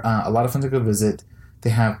are a lot of fun to go visit.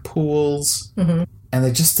 They have pools, and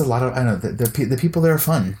they're just a lot of... I don't know, the people there are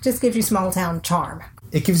fun. Just gives you small town charm.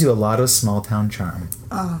 It gives you a lot of small town charm.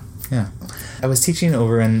 Oh. Yeah. I was teaching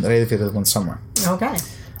over in Reyðarfjörður one summer. Okay.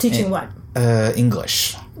 Teaching what?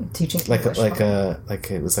 English. Teaching like English. It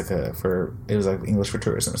was like English for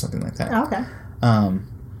tourism or something like that. Oh, okay.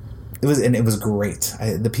 It was great.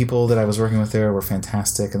 The people that I was working with there were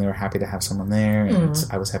fantastic, and they were happy to have someone there, and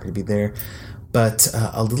I was happy to be there. But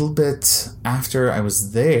a little bit after I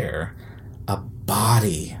was there, a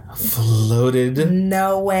body floated.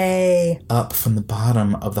 No way. Up from the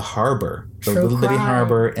bottom of the harbor. The True little bitty crime.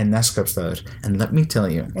 harbor in Neskjöpsstaður. And let me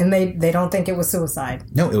tell you. And they don't think it was suicide.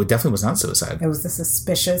 No, it definitely was not suicide. It was a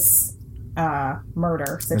suspicious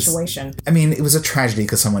murder situation. I mean, it was a tragedy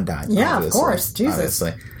because someone died. Yeah, of course. Jesus.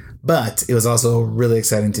 Obviously. But it was also really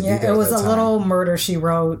exciting to be there. It was a little murder she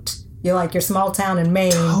wrote. You're like your small town in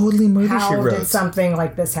Maine. Totally murder she wrote. How did something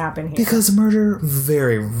like this happen here? Because murder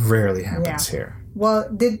very rarely happens here.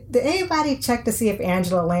 Well, did anybody check to see if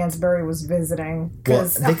Angela Lansbury was visiting?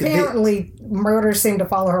 Because apparently murders seem to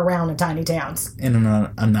follow her around in tiny tws. In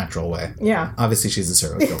an unnatural way. Yeah. Obviously, she's a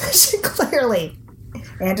serial killer. She clearly.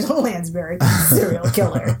 Angela Lansbury, serial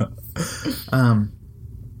killer.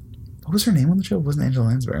 What was her name on the show? It wasn't Angela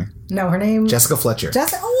Lansbury. No, her name... Jessica Fletcher.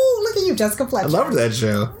 Oh, look at you, Jessica Fletcher. I loved that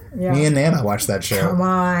show. Yeah. Me and Nana watched that show. Come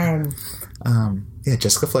on. Yeah,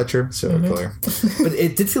 Jessica Fletcher, serial killer. But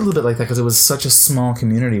it did feel a little bit like that because it was such a small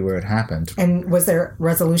community where it happened. And was there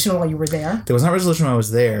resolution while you were there? There was not resolution while I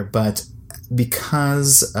was there, but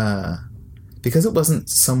because it wasn't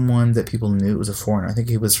someone that people knew, it was a foreigner. I think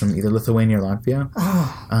he was from either Lithuania or Latvia.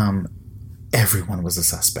 Oh. Everyone was a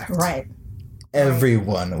suspect. Right.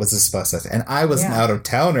 Everyone was a suspect. And I was an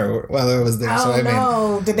out-of-towner while I was there. Oh, so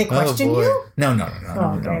no. Did they question you? No.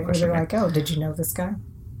 Okay. Were they like, oh, did you know this guy?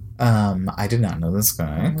 I did not know this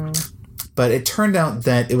guy. But it turned out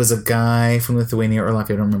that it was a guy from Lithuania or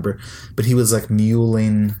Latvia, I don't remember. But he was like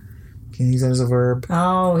muling. Can you use that as a verb?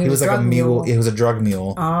 Oh, he was like drug a mule. mule. He was a drug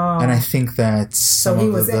mule. Oh. And I think that So he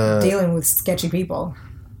was dealing with sketchy people.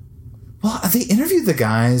 Well, they interviewed the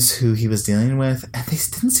guys who he was dealing with, and they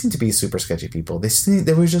didn't seem to be super sketchy people.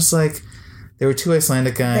 They were just like, they were two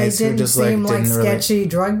Icelandic guys They who didn't just seem like didn't sketchy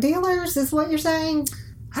drug dealers, is what you're saying?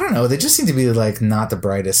 I don't know. They just seem to be like not the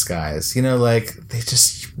brightest guys. You know, like they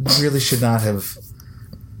just really should not have.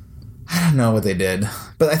 I don't know what they did,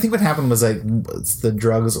 but I think what happened was like the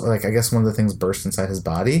drugs. Like I guess one of the things burst inside his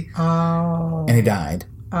body, Oh. and he died.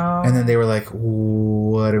 Oh. And then they were like,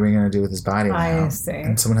 "What are we going to do with his body now?" I see.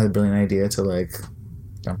 And someone had a brilliant idea to like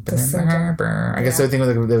dump it in the sink it. harbor. I guess they think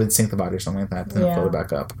they would sink the body or something like that, and then Yeah. float it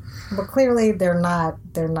back up. But clearly they're not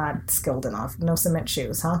skilled enough. No cement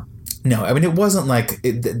shoes, huh? No, I mean it wasn't like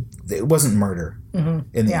it wasn't murder in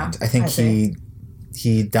the Yeah, end. I think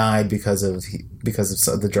he died because of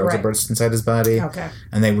the drugs that burst inside his body. Okay.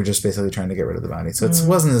 And they were just basically trying to get rid of the body. So it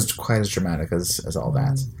wasn't quite as dramatic as all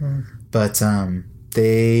that. But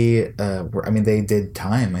they were. I mean, they did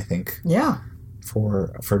time. I think. Yeah.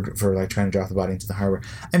 For like trying to drop the body into the harbor.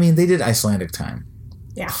 I mean, they did Icelandic time.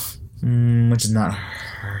 Yeah. Which is not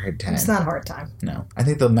hard time. It's not hard time. No, I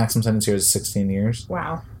think the maximum sentence here is 16 years.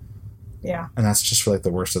 Wow. Yeah. And that's just for like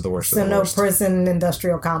the worst of the worst So of the worst. no prison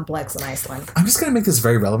industrial complex in Iceland. I'm just gonna make this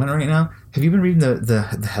very relevant right now. Have you been reading the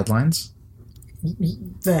headlines?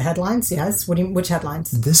 The headlines, yes. Which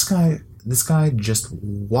headlines? This guy just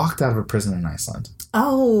walked out of a prison in Iceland.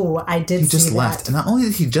 Oh, I did. He just see left, that. and not only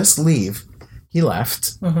did he just leave, he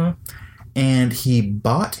left, and he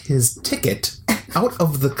bought his ticket out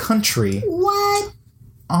of the country. What?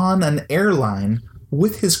 On an airline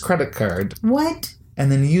with his credit card. What? And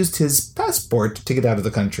then used his passport to get out of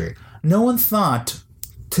the country. No one thought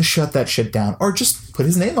to shut that shit down or just put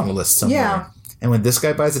his name on a list somewhere. Yeah. And when this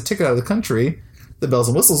guy buys a ticket out of the country, the bells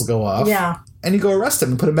and whistles go off. Yeah. And you go arrest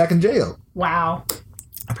him and put him back in jail. Wow.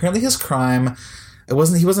 Apparently his crime, he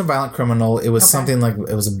wasn't a violent criminal. It was something like,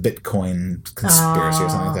 it was a Bitcoin conspiracy or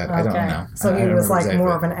something like that. I don't know. So he I don't was like exactly.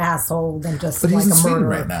 more of an asshole than just But like he's in a Sweden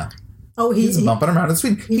murderer. right now. Oh, He's bumping around in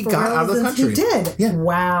Sweden. He got out of the country. He did. Yeah.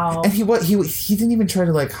 Wow. And he didn't even try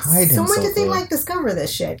to like hide himself. So when did they though. like discover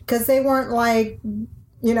this shit? Because they weren't like,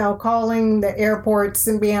 calling the airports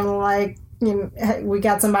and being like, hey, we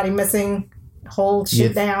got somebody missing, hold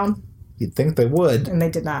shit down. You'd think they would. And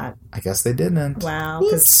they did not. I guess they didn't. Wow.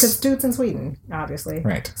 Because dude's in Sweden, obviously.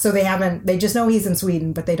 Right. So they just know he's in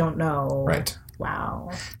Sweden, but they don't know. Right.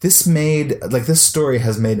 Wow. This story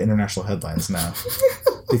has made international headlines now.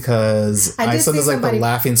 Because Iceland is like the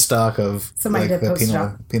laughing stock of like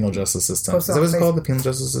the penal justice system. Is that what it's called? The penal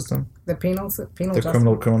justice system? The penal justice?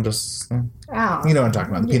 Criminal justice system? Oh. You know what I'm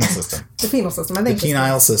talking about. The penal system. The penal system. I think the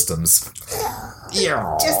penile systems.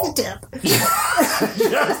 Yeah. Just the tip.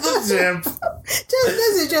 Just the tip.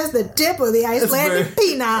 This is just the tip of the Icelandic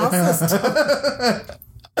penile system.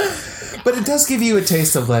 But it does give you a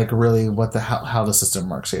taste of like really what how the system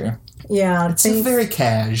works here. Yeah, it's very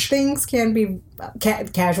cash. Things can be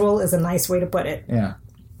casual is a nice way to put it. Yeah.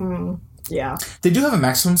 Yeah. They do have a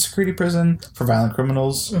maximum security prison for violent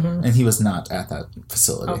criminals, and he was not at that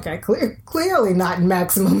facility. Okay, clearly not in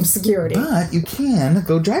maximum security. But you can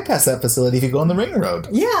go drive past that facility if you go on the ring road.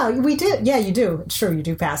 Yeah, we did. Yeah, you do. It's true, you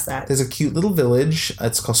do pass that. There's a cute little village.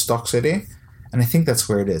 It's called Stockscity. And I think that's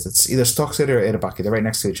where it is. It's either Stockscity or Eirabakki. They're right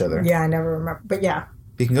next to each other. Yeah, I never remember. But yeah.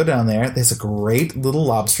 You can go down there. There's a great little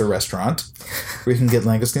lobster restaurant where you can get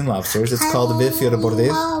langoustine lobsters. It's called the Fjörðaborðið.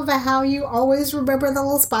 I love how you always remember the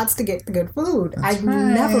little spots to get the good food. That's I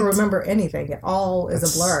right. never remember anything. It all is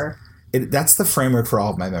a blur. That's the framework for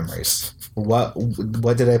all of my memories. What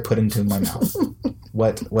did I put into my mouth?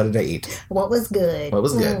 What did I eat? What was good? What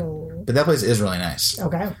was good? But that place is really nice.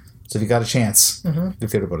 Okay. So if you got a chance, the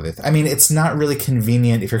Fjörðaborðið. I mean, it's not really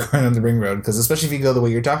convenient if you're going on the ring road, because especially if you go the way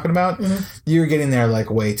you're talking about, you're getting there like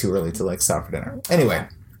way too early to like stop for dinner. Anyway,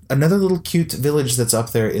 another little cute village that's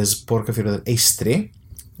up there is Borgarfjörður Eystri.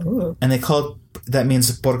 And they call it, that means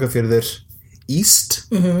Borgarfjörður East,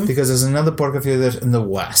 because there's another Borgarfjörður in the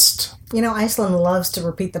west. You know, Iceland loves to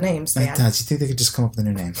repeat the names, man. It does. You think they could just come up with a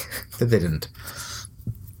new name? But they didn't.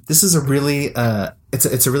 This is a really,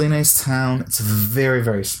 it's a really nice town. It's very,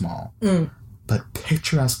 very small. But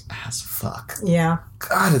picturesque as fuck. Yeah.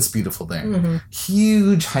 God, it's beautiful there.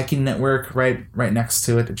 Huge hiking network right next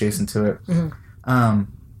to it, adjacent to it.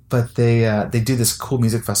 But they do this cool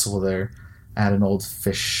music festival there at an old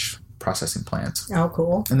fish processing plant. Oh,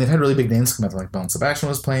 cool. And they've had really big names come up, like Belle Sebastian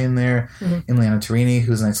was playing there, Emiliana Torini,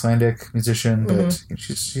 who's an Icelandic musician, but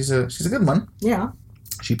she's a good one. Yeah.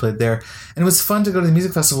 She played there. And it was fun to go to the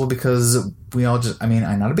music festival because we all just... I mean,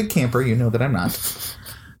 I'm not a big camper. You know that I'm not.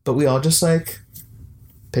 But we all just, like,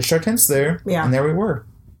 pitched our tents there. Yeah. And there we were.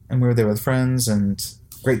 And we were there with friends and...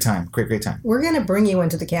 Great time. Great time. We're going to bring you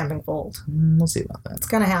into the camping fold. We'll see about that. It's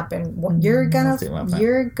going to happen. You're going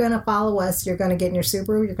to follow us. You're going to get in your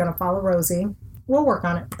Subaru. You're going to follow Rosie. We'll work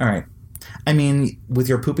on it. All right. I mean, with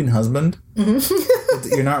your pooping husband,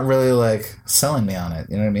 you're not really, like, selling me on it.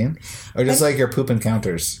 You know what I mean? Or just, like, your poop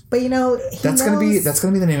encounters. But, you know, that's gonna be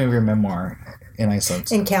the name of your memoir in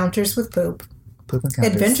Iceland. Encounters with poop. Poop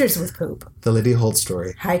encounters. Adventures with poop. The Lydia Holt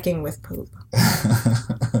story. Hiking with poop.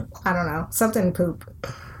 I don't know. Something poop.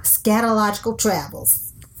 Scatological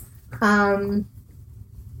travels.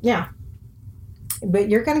 Yeah. But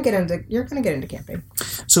you're gonna get into camping.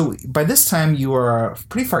 So by this time you are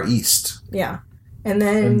pretty far east. Yeah. And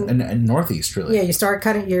then and northeast, really. Yeah, you start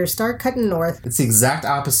cutting north. It's the exact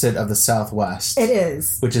opposite of the southwest. It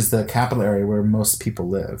is. Which is the capital area where most people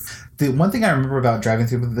live. The one thing I remember about driving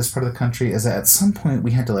through this part of the country is that at some point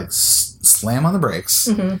we had to, like, slam on the brakes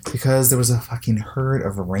because there was a fucking herd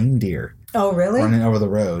of reindeer. Oh, really? Running over the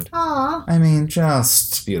road. Aw. I mean,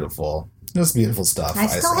 just beautiful. Just beautiful stuff. I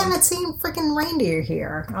still haven't seen freaking reindeer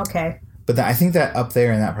here. Okay. But I think that up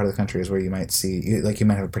there in that part of the country is where you might see, like, you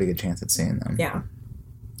might have a pretty good chance at seeing them. Yeah.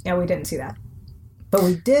 Yeah, we didn't see that. But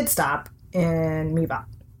we did stop in Mivot.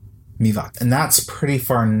 And that's pretty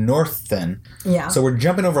far north then. Yeah. So we're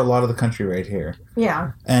jumping over a lot of the country right here.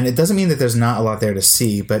 Yeah. And it doesn't mean that there's not a lot there to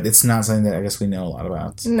see, but it's not something that I guess we know a lot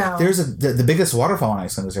about. No. There's the biggest waterfall in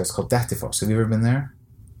Iceland is there. It's called Dettifoss. Have you ever been there?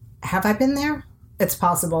 Have I been there? It's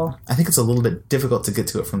possible. I think it's a little bit difficult to get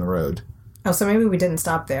to it from the road. Oh, so maybe we didn't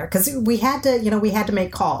stop there. Because we had to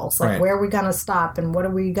make calls. Like, right. Where are we going to stop and what are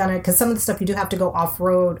we going to... Because some of the stuff you do have to go off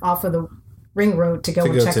of the ring road to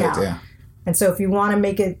check out. Yeah. And so if you want to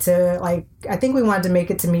make it to, like... I think we wanted to make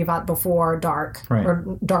it to Mivot before dark. Right.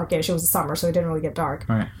 Or darkish. It was the summer, so it didn't really get dark.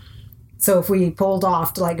 Right. So if we pulled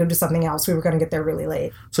off to, like, go do something else, we were going to get there really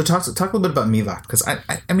late. So talk a little bit about Mivot. Because,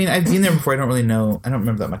 I mean, I've been there before. I don't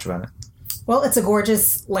remember that much about it. Well, it's a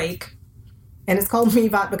gorgeous lake. And it's called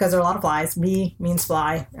Mivot because there are a lot of flies. Mi means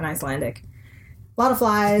fly in Icelandic. A lot of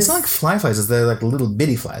flies. It's not like flies. They're like little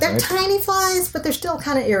bitty flies, They're right? tiny flies, but they're still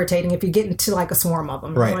kind of irritating if you get into, like, a swarm of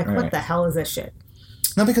them. Right, You're like, right, what the hell is this shit?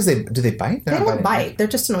 Not because do they bite? They don't bite. They're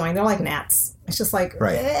just annoying. They're like gnats. It's just like,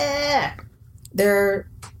 right. They're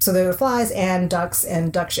flies and ducks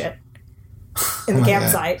and duck shit in the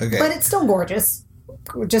campsite. Okay. But it's still gorgeous.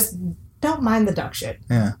 Just don't mind the duck shit.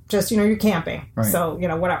 Yeah. Just, you're camping. Right. So,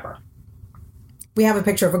 whatever. We have a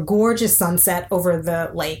picture of a gorgeous sunset over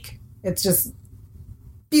the lake. It's just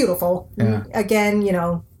beautiful. Yeah. Again,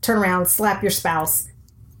 turn around, slap your spouse.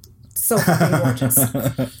 So fucking gorgeous.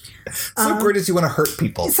 Gorgeous you want to hurt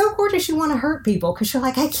people. It's so gorgeous you want to hurt people because you're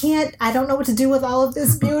like, I don't know what to do with all of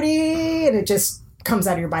this beauty. And it just comes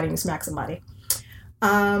out of your body and you smack somebody.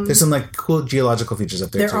 There's some, like, cool geological features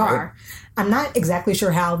up there, too, There are. Right? I'm not exactly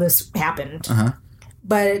sure how this happened. Uh-huh.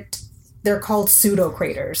 But they're called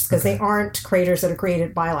pseudo-craters because they aren't craters that are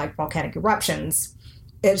created by, like, volcanic eruptions.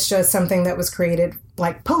 It's just something that was created,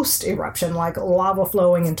 like, post-eruption, like lava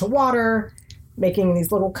flowing into water, making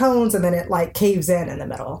these little cones, and then it, like, caves in the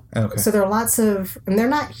middle. Okay. So there are lots of... And they're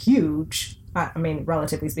not huge. I mean,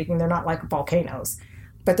 relatively speaking, they're not like volcanoes.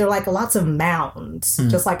 But they're, like, lots of mounds,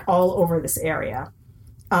 just, like, all over this area.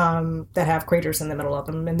 That have craters in the middle of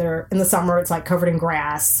them. And they're in the summer, it's like covered in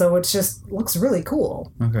grass. So it just looks really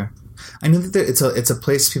cool. Okay. I knew that it's a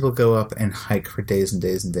place people go up and hike for days and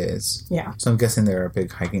days and days. Yeah. So I'm guessing there are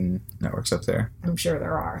big hiking networks up there. I'm sure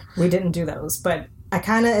there are. We didn't do those. But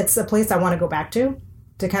it's a place I want to go back to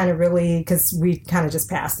kind of really, because we kind of just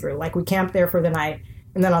passed through. Like, we camped there for the night.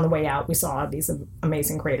 And then on the way out, we saw these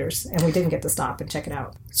amazing craters. And we didn't get to stop and check it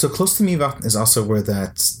out. So close to Mivot is also where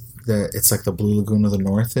it's like the Blue Lagoon of the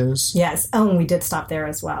North is. Yes. Oh, and we did stop there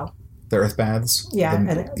as well. The earth baths. Yeah.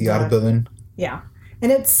 Jarðarboðin. Yeah.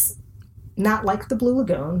 And it's not like the Blue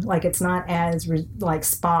Lagoon. Like, it's not as, like,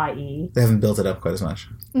 spa-y. They haven't built it up quite as much.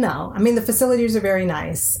 No. I mean, the facilities are very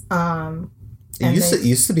nice. It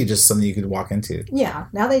used to be just something you could walk into. Yeah.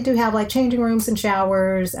 Now they do have, like, changing rooms and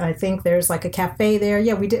showers. And I think there's, like, a cafe there.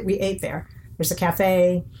 Yeah, we ate there. There's a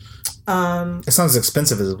cafe. It's not as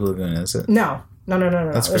expensive as the Blue Lagoon, is it? No.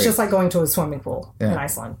 That's great. It's just like going to a swimming pool in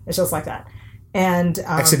Iceland. It's just like that. And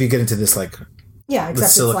except you get into this, like, the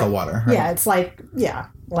silica water. Right? Yeah, it's like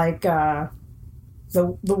the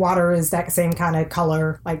water is that same kind of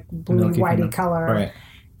color, like blue whitey color. Right.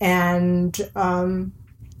 And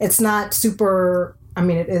it's not super. I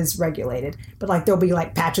mean, it is regulated, but, like, there'll be,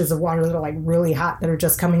 like, patches of water that are, like, really hot that are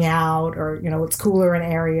just coming out, or it's cooler in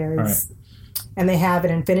areas. Right. And they have an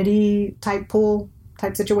infinity type pool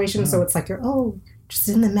type situation. So it's like you're, just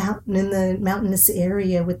in the mountainous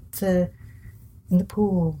area in the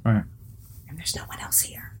pool. Right. And there's no one else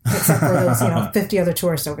here. Except for those, 50 other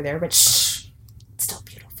tourists over there. But shh, it's still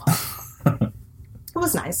beautiful. It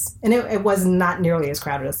was nice. And it was not nearly as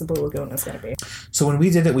crowded as the Blue Lagoon is going to be. So when we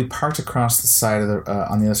did it, we parked across the side of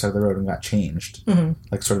on the other side of the road and got changed. Mm-hmm.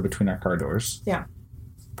 Like sort of between our car doors. Yeah.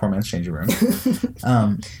 Poor man's changing room.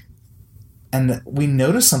 And we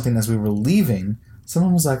noticed something as we were leaving.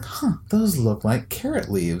 Someone was like, those look like carrot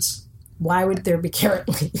leaves. Why would there be carrot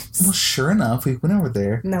leaves? Well, sure enough, we went over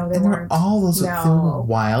there. No, they and weren't. There were all those there were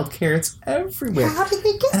wild carrots everywhere. How did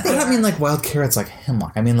they get there? I don't mean like wild carrots like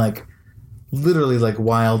hemlock. I mean like literally like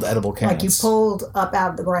wild edible carrots. Like you pulled up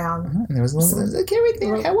out of the ground. And there was a carrot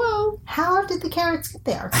there. Hello. How did the carrots get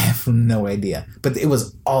there? I have no idea. But it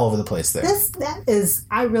was all over the place there.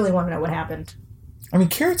 I really want to know what happened. I mean,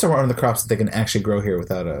 carrots are one of the crops that they can actually grow here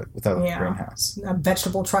without a greenhouse. A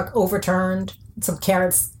vegetable truck overturned. Some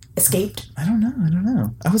carrots escaped. I don't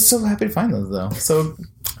know. I was so happy to find those though. So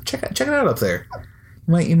check it out up there.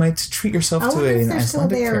 You might treat yourself to an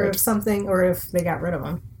Icelandic carrot. Or something, or if they got rid of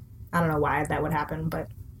them. I don't know why that would happen, but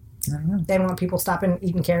I don't know. They don't want people stopping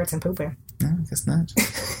eating carrots and pooping. No, I guess not.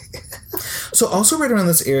 So also right around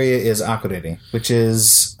this area is Akureyri, which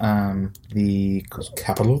is the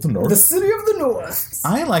capital of the north. The city of the north.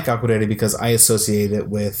 I like Akureyri because I associate it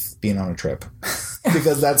with being on a trip.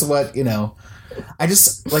 Because that's what, I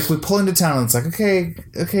just, like, we pull into town and it's like, okay,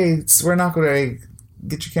 we're in Akureyri.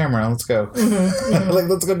 Get your camera, let's go. Like,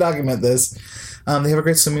 let's go document this. They have a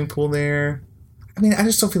great swimming pool there. I mean, I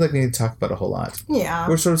just don't feel like we need to talk about a whole lot. Yeah.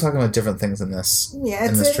 We're sort of talking about different things in this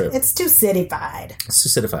trip. It's too cityfied. It's too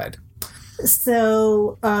cityfied.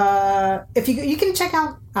 So, if you can check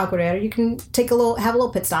out Akureyri, you can have a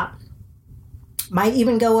little pit stop. Might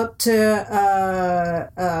even go up to,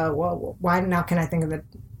 why now can I think of it?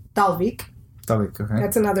 Dalvik. Dalvik, okay.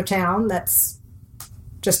 That's another town that's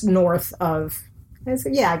just north of, I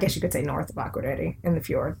guess you could say north of Akureyri in the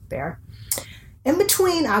fjord there. In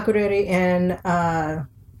between Akureyri and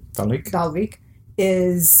Dalvik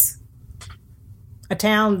is a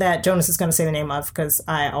town that Jonas is going to say the name of because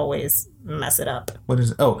I always mess it up. What is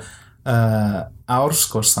it? Oh,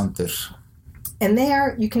 Árskógsandur. And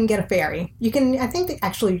there you can get a ferry. I think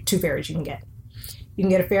actually 2 ferries you can get. You can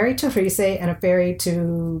get a ferry to Hrísey and a ferry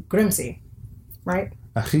to Grímsey, right?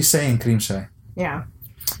 Hrísey and Grímsey. Yeah.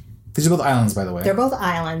 These are both islands, by the way. They're both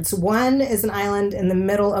islands. One is an island in the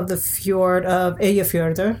middle of the fjord of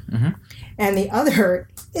Eyjafjörður, and the other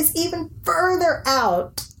is even further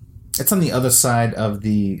out. It's on the other side of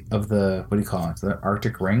the what do you call it? The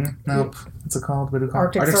Arctic Ring? Nope. What's it called? What do you call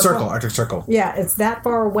it? Arctic Circle. Arctic Circle. Yeah, it's that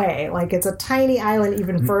far away. Like it's a tiny island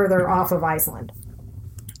even further off of Iceland.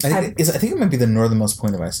 I think it might be the northernmost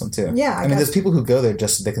point of Iceland too. Yeah, I mean, there's people who go there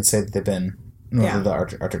just so they can say that they've been north of the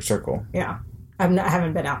Arctic Circle. Yeah. I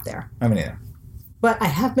haven't been out there. I mean, yeah. But I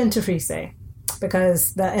have been to Hrísey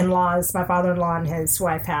because the in-laws, my father-in-law and his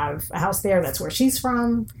wife have a house there. That's where she's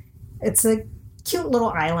from. It's a cute little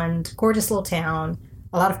island, gorgeous little town.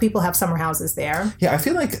 A lot of people have summer houses there. Yeah, I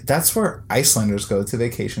feel like that's where Icelanders go to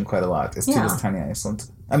vacation quite a lot, is to this tiny Iceland.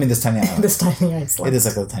 I mean, this tiny island. This tiny Iceland. It is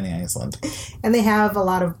like a tiny Iceland. And they have a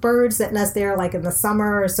lot of birds that nest there, like in the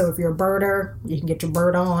summer. So if you're a birder, you can get your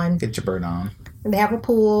bird on. Get your bird on. And they have a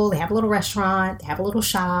pool, they have a little restaurant, they have a little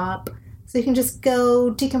shop. So you can just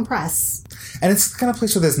go decompress. And it's the kind of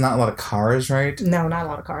place where there's not a lot of cars, right? No, not a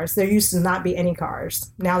lot of cars. There used to not be any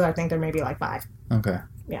cars. Now I think there may be like 5. Okay.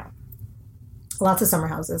 Yeah. Lots of summer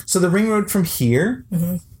houses. So the ring road from here,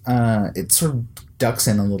 it sort of ducks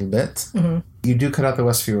in a little bit. Mm-hmm. You do cut out the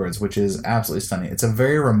West Fjords, which is absolutely stunning. It's a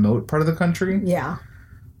very remote part of the country. Yeah.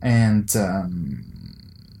 And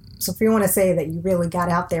so if you want to say that you really got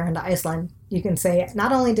out there into Iceland, you can say,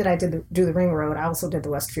 not only did I do the ring road, I also did the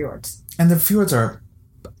West Fjords. And the fjords are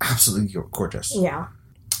absolutely gorgeous. Yeah.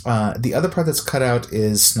 The other part that's cut out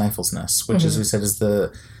is Snæfellsnes, which, as we said, is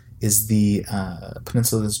the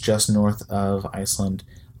peninsula that's just north of Iceland.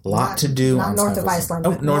 A lot to do on north of Iceland.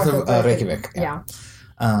 Oh, north of Reykjavik. Yeah.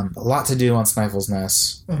 A lot to do on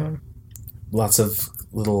Snæfellsnes. Mm-hmm. Lots of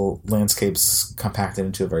little landscapes compacted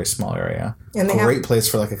into a very small area. And great place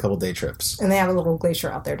for like a couple day trips. And they have a little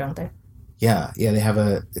glacier out there, don't they? Yeah. They have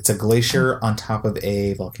it's a glacier on top of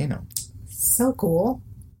a volcano. So cool.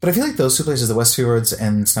 But I feel like those 2 places, the West Fjords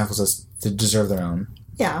and Snæfellsnes, deserve their own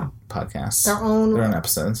podcasts.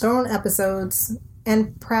 Their own episodes.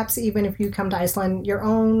 And perhaps even if you come to Iceland, their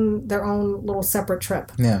own little separate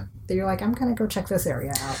trip. Yeah. that you're like, I'm going to go check this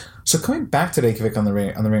area out? So coming back to Reykjavik on the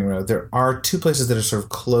ring road, there are two places that are sort of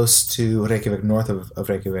close to Reykjavik, north of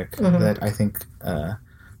Reykjavik, that I think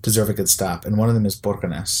deserve a good stop. And one of them is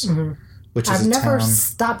Borgarnes, which is I've never town.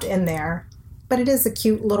 stopped in there, but it is a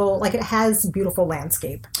cute little, like it has beautiful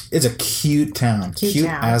landscape. It's a cute town. Cute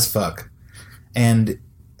town. as fuck. And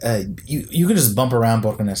you can just bump around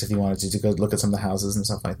Borgarnes if you wanted to go look at some of the houses and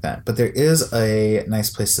stuff like that. But there is a nice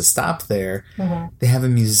place to stop there. They have a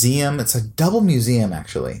museum. It's a double museum,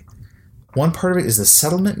 actually. One part of it is the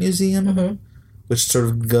Settlement Museum, which sort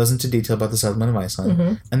of goes into detail about the settlement of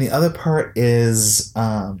Iceland. And the other part is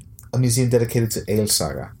a museum dedicated to Egil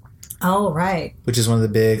Saga. Oh, right. Which is one of the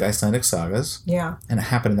big Icelandic sagas. Yeah. And it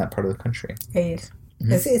happened in that part of the country. Egil.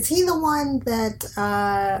 Is he the one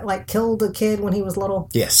that like killed a kid when he was little?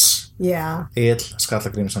 Yes. Yeah. Egil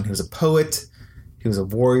Skallagrímsson. He was a poet. He was a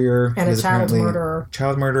warrior. And he a was child apparently murderer.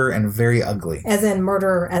 Child murderer and very ugly. As in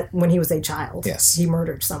murder when he was a child. Yes. He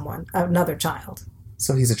murdered someone, another child.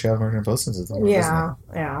 So he's a child murderer in both senses of the word, Yeah,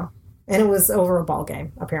 yeah. And it was over a ball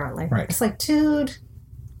game, apparently. Right. It's like, dude.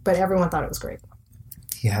 But everyone thought it was great.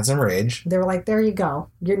 He had some rage. They were like, there you go.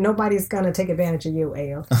 Nobody's going to take advantage of you,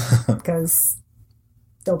 Egil. Because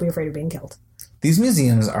they'll be afraid of being killed. These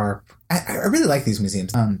museums are... I really like these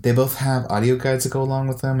museums. They both have audio guides that go along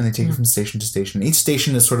with them, and they take you from station to station. Each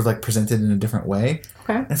station is sort of like presented in a different way.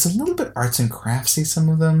 Okay. And it's a little bit arts and craftsy, some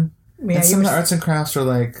of them. Yeah, and some of the arts and crafts are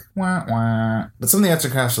like, wah, wah. But some of the arts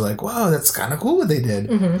and crafts are like, whoa, that's kind of cool what they did.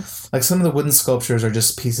 Like some of the wooden sculptures are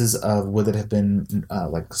just pieces of wood that have been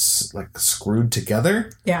like screwed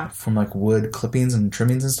together. Yeah. From like wood clippings and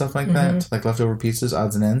trimmings and stuff like that. Like leftover pieces,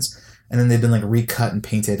 odds and ends. And then they've been like recut and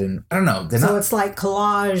painted and I don't know. So it's like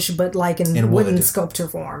collage, but like in wooden wood. sculpture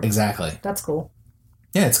form. Exactly. That's cool.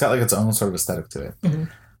 Yeah, it's got like its own sort of aesthetic to it.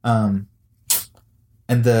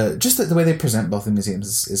 And the way they present both the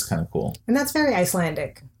museums is kind of cool. And that's very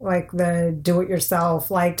Icelandic. Like the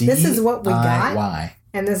do-it-yourself. Like, this is what we got. DIY.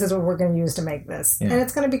 And this is what we're going to use to make this. Yeah. And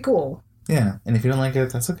it's going to be cool. Yeah. And if you don't like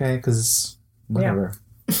it, that's okay. Because whatever.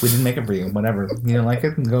 Yeah. We didn't make it for you. Whatever. You don't like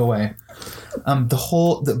it, go away.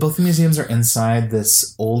 Both the museums are inside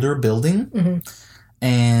this older building.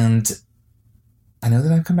 And I know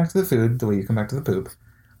that I've come back to the food the way you come back to the poop.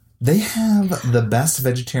 They have the best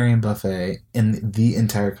vegetarian buffet in the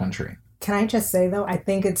entire country. Can I just say, though, I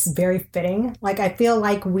think it's very fitting. Like, I feel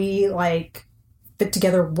like we, fit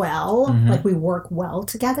together well. Like, we work well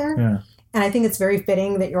together. Yeah. And I think it's very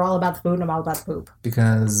fitting that you're all about the food and I'm all about the poop.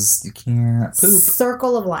 Because you can't poop.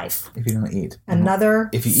 Circle of life. If you don't eat. Another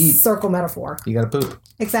if you eat, circle metaphor. You gotta poop.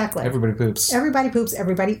 Exactly. Everybody poops. Everybody poops.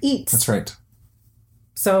 Everybody eats. That's right.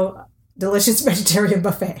 So, delicious vegetarian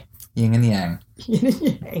buffet. Yin and yang. Yin and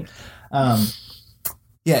yang.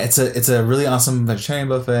 Yeah, it's a really awesome vegetarian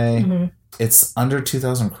buffet. It's under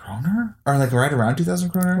 2,000 kroner? Or like right around 2,000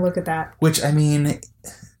 kroner? Look at that. Which, I mean,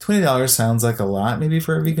 $20 sounds like a lot maybe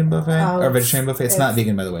for a vegan buffet. Or a vegetarian buffet. It's not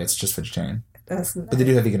vegan, by the way. It's just vegetarian. But they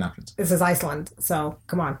do have vegan options. This is Iceland, so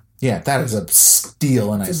come on. Yeah, that is a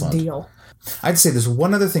steal in Iceland. It's a deal. I'd say there's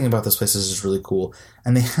one other thing about this place that is really cool.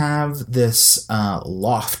 And they have this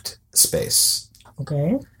loft space.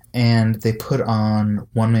 Okay. And they put on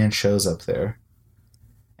one-man shows up there.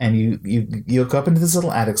 And you go up into this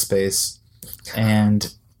little attic space,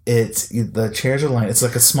 and the chairs are lined. It's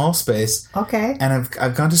like a small space. Okay. And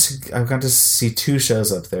I've gone to see two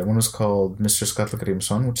shows up there. One was called Mr.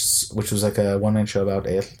 Skallagrímsson, which was like a one-man show about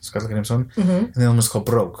Egil Skallagrímsson. And the other one was called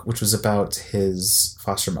Brok, which was about his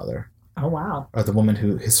foster mother. Oh wow. Or the woman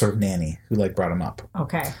his sort of nanny who brought him up.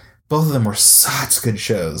 Okay. Both of them were such good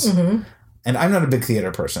shows. And I'm not a big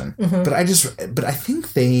theater person, but I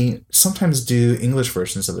think they sometimes do English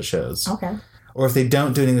versions of the shows. Okay. Or if they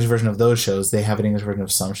don't do an English version of those shows, they have an English version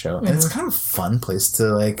of some show. And it's kind of a fun place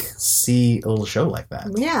to see a little show like that.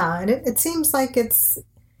 Yeah, and it seems like it's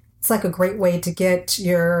like a great way to get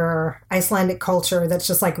your Icelandic culture that's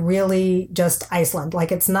just really just Iceland.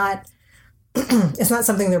 Like it's not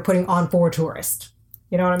something they're putting on for tourists.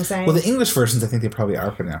 You know what I'm saying? Well, the English versions, I think they probably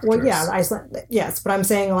are putting out. Well, yeah, Iceland, yes, but I'm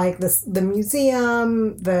saying the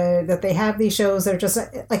museum, that they have these shows that are just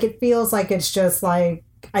it feels like it's just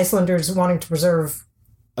Icelanders wanting to preserve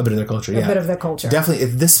a bit of their culture. A bit of their culture. Definitely,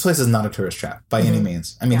 this place is not a tourist trap by any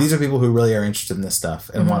means. I mean, these are people who really are interested in this stuff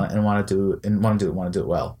and want to do it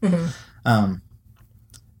well. The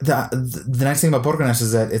nice thing about Borgarnes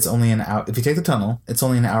is that it's only an hour. If you take the tunnel, it's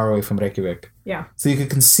only an hour away from Reykjavik. Yeah. So you could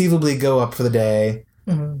conceivably go up for the day.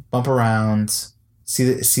 Bump around, see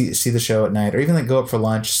the show at night, or even go up for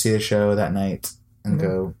lunch, see the show that night, and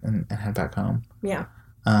go and head back home. Yeah.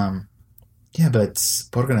 Yeah, but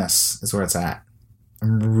Borgarnes is where it's at.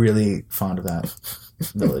 I'm really fond of that.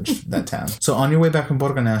 village, that town. So on your way back from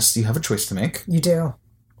Borgonest, you have a choice to make. You do.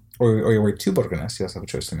 Or your way to Borgonest, you also have a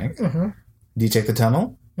choice to make. Mm-hmm. Do you take the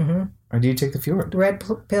tunnel? Mm-hmm. Or do you take the fjord? Red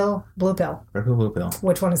pill, blue pill. Red pill, blue pill.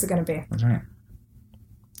 Which one is it going to be? That's right.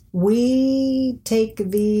 We take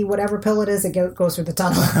the whatever pill it is that goes through the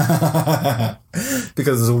tunnel.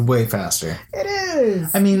 Because it's way faster. It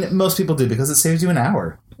is. I mean, most people do because it saves you an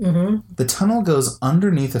hour. Mm-hmm. The tunnel goes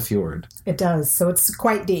underneath a fjord. It does. So it's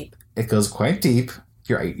quite deep. It goes quite deep.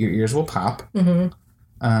 Your ears will pop.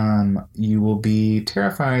 Mm-hmm. You will be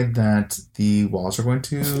terrified that the walls are going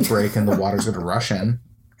to break and the water's going to rush in.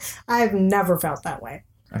 I've never felt that way.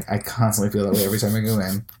 I constantly feel that way every time I go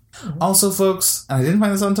in. Mm-hmm. Also, folks, and I didn't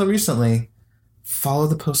find this out until recently, follow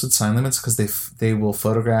the posted sign limits because they will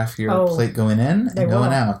photograph your plate going in and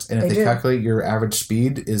going out. And if they calculate your average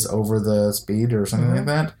speed is over the speed or something like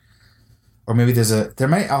that, or maybe there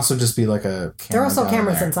might also just be like a camera. There are also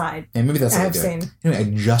cameras inside. And maybe that's what I've seen. Anyway, I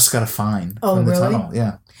just got a fine from the tunnel.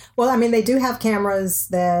 Yeah. Well, I mean, they do have cameras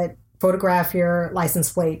that photograph your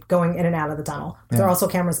license plate going in and out of the tunnel. But there are also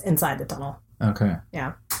cameras inside the tunnel. Okay.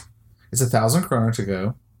 Yeah. It's 1,000 kroner to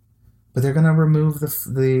go. But they're going to remove it's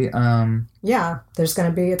going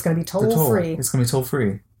to be toll free. It's going to be toll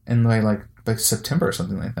free in like September or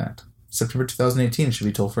something like that. September 2018 should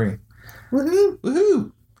be toll free. Woohoo!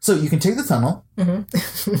 Woohoo! So you can take the tunnel.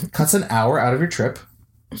 Mm-hmm. Cuts an hour out of your trip.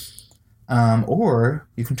 Or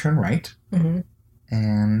you can turn right. Mm-hmm.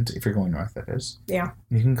 And if you're going north, that is. Yeah.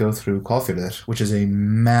 You can go through Kolfjordur, which is a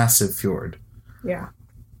massive fjord. Yeah.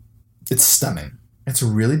 It's stunning. It's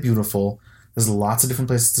really beautiful. There's lots of different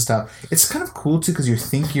places to stop. It's kind of cool, too, because you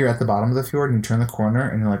think you're at the bottom of the fjord and you turn the corner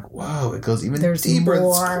and you're like, whoa, it goes even deeper.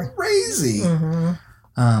 More. It's crazy.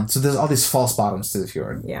 Mm-hmm. So there's all these false bottoms to the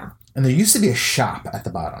fjord. Yeah. And there used to be a shop at the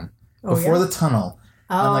bottom before the tunnel.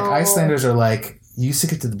 And like Icelanders are like, you used to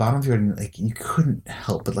get to the bottom of the fjord and like you couldn't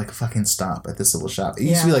help but like fucking stop at this little shop. It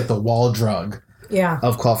used to be like the wall drug.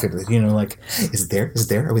 Of Kolfjordur. You know, like, is it there? Is it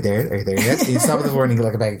there? Are we there? Are you there yet? And you stop at the floor and you get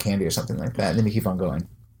like a bag of candy or something like that. And then you keep on going.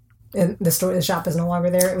 And the shop is no longer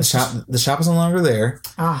there? The shop is no longer there.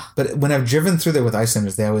 Ah. But when I've driven through there with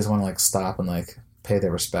Icelanders, they always want to like stop and like pay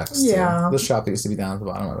their respects to the shop that used to be down at the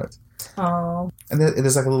bottom of it. Oh. And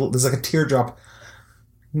there's like a teardrop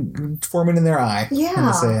forming in their eye. Yeah. When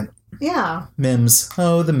they say it. Yeah. Mims.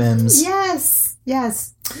 Oh, the Mims. Yes.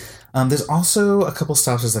 Yes. There's also a couple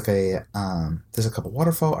stops. There's like there's a couple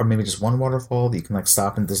waterfall, or maybe just one waterfall that you can like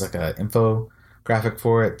stop and there's like an infographic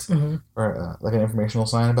for it, or like an informational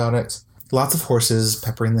sign about it. Lots of horses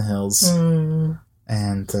peppering the hills,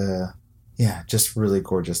 and just really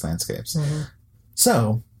gorgeous landscapes.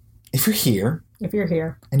 So, if you're here,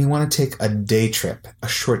 and you want to take a day trip, a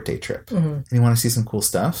short day trip, and you want to see some cool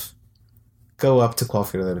stuff, go up to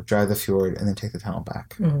Kolfjordur, drive the fjord, and then take the tunnel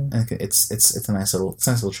back. And it's a nice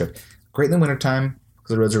little trip. Great in the wintertime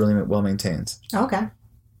because the roads are really well maintained. Okay.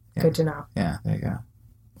 Yeah. Good to know. Yeah, there you go.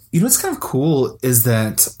 You know what's kind of cool is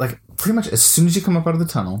that, like, pretty much as soon as you come up out of the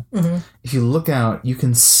tunnel, if you look out, you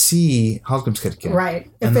can see Hallgrímskirkja.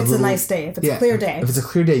 Right. If it's a nice day. If it's a clear day. If it's a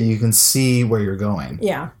clear day, you can see where you're going.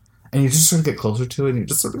 Yeah. And you just sort of get closer to it, and you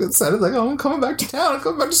just sort of get excited, like, oh, I'm coming back to town. I'm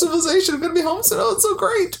coming back to civilization. I'm going to be home soon. Oh, it's so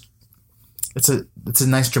great. It's a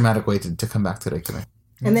nice dramatic way to come back to Reykjavik.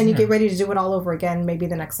 And then you get ready to do it all over again, maybe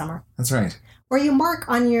the next summer. That's right. Or you mark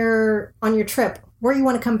on your trip where you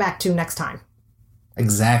want to come back to next time.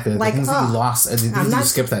 Exactly. Like, the things that you lost, the things you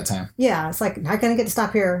skipped that time. Yeah, it's like, not going to get to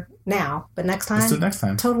stop here now, but next time. Let's do it next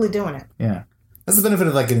time. Totally doing it. Yeah. That's the benefit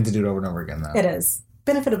of like getting to do it over and over again, though. It is.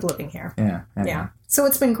 Benefit of living here. Yeah. So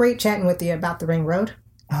it's been great chatting with you about the Ring Road.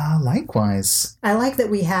 Likewise. I like that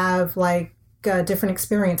we have like different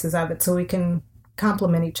experiences of it so we can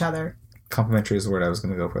complement each other. Complimentary is the word I was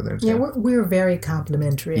going to go for there. Yeah, we're very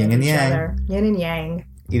complimentary yin of and each yang. other. Yin and yang.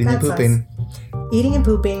 Eating and pooping. Eating and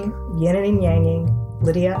pooping, yin and yanging,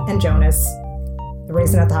 Lydia and Jonas. The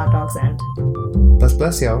raisin at the hot dog's end.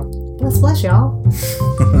 Bless, y'all. Bless, y'all.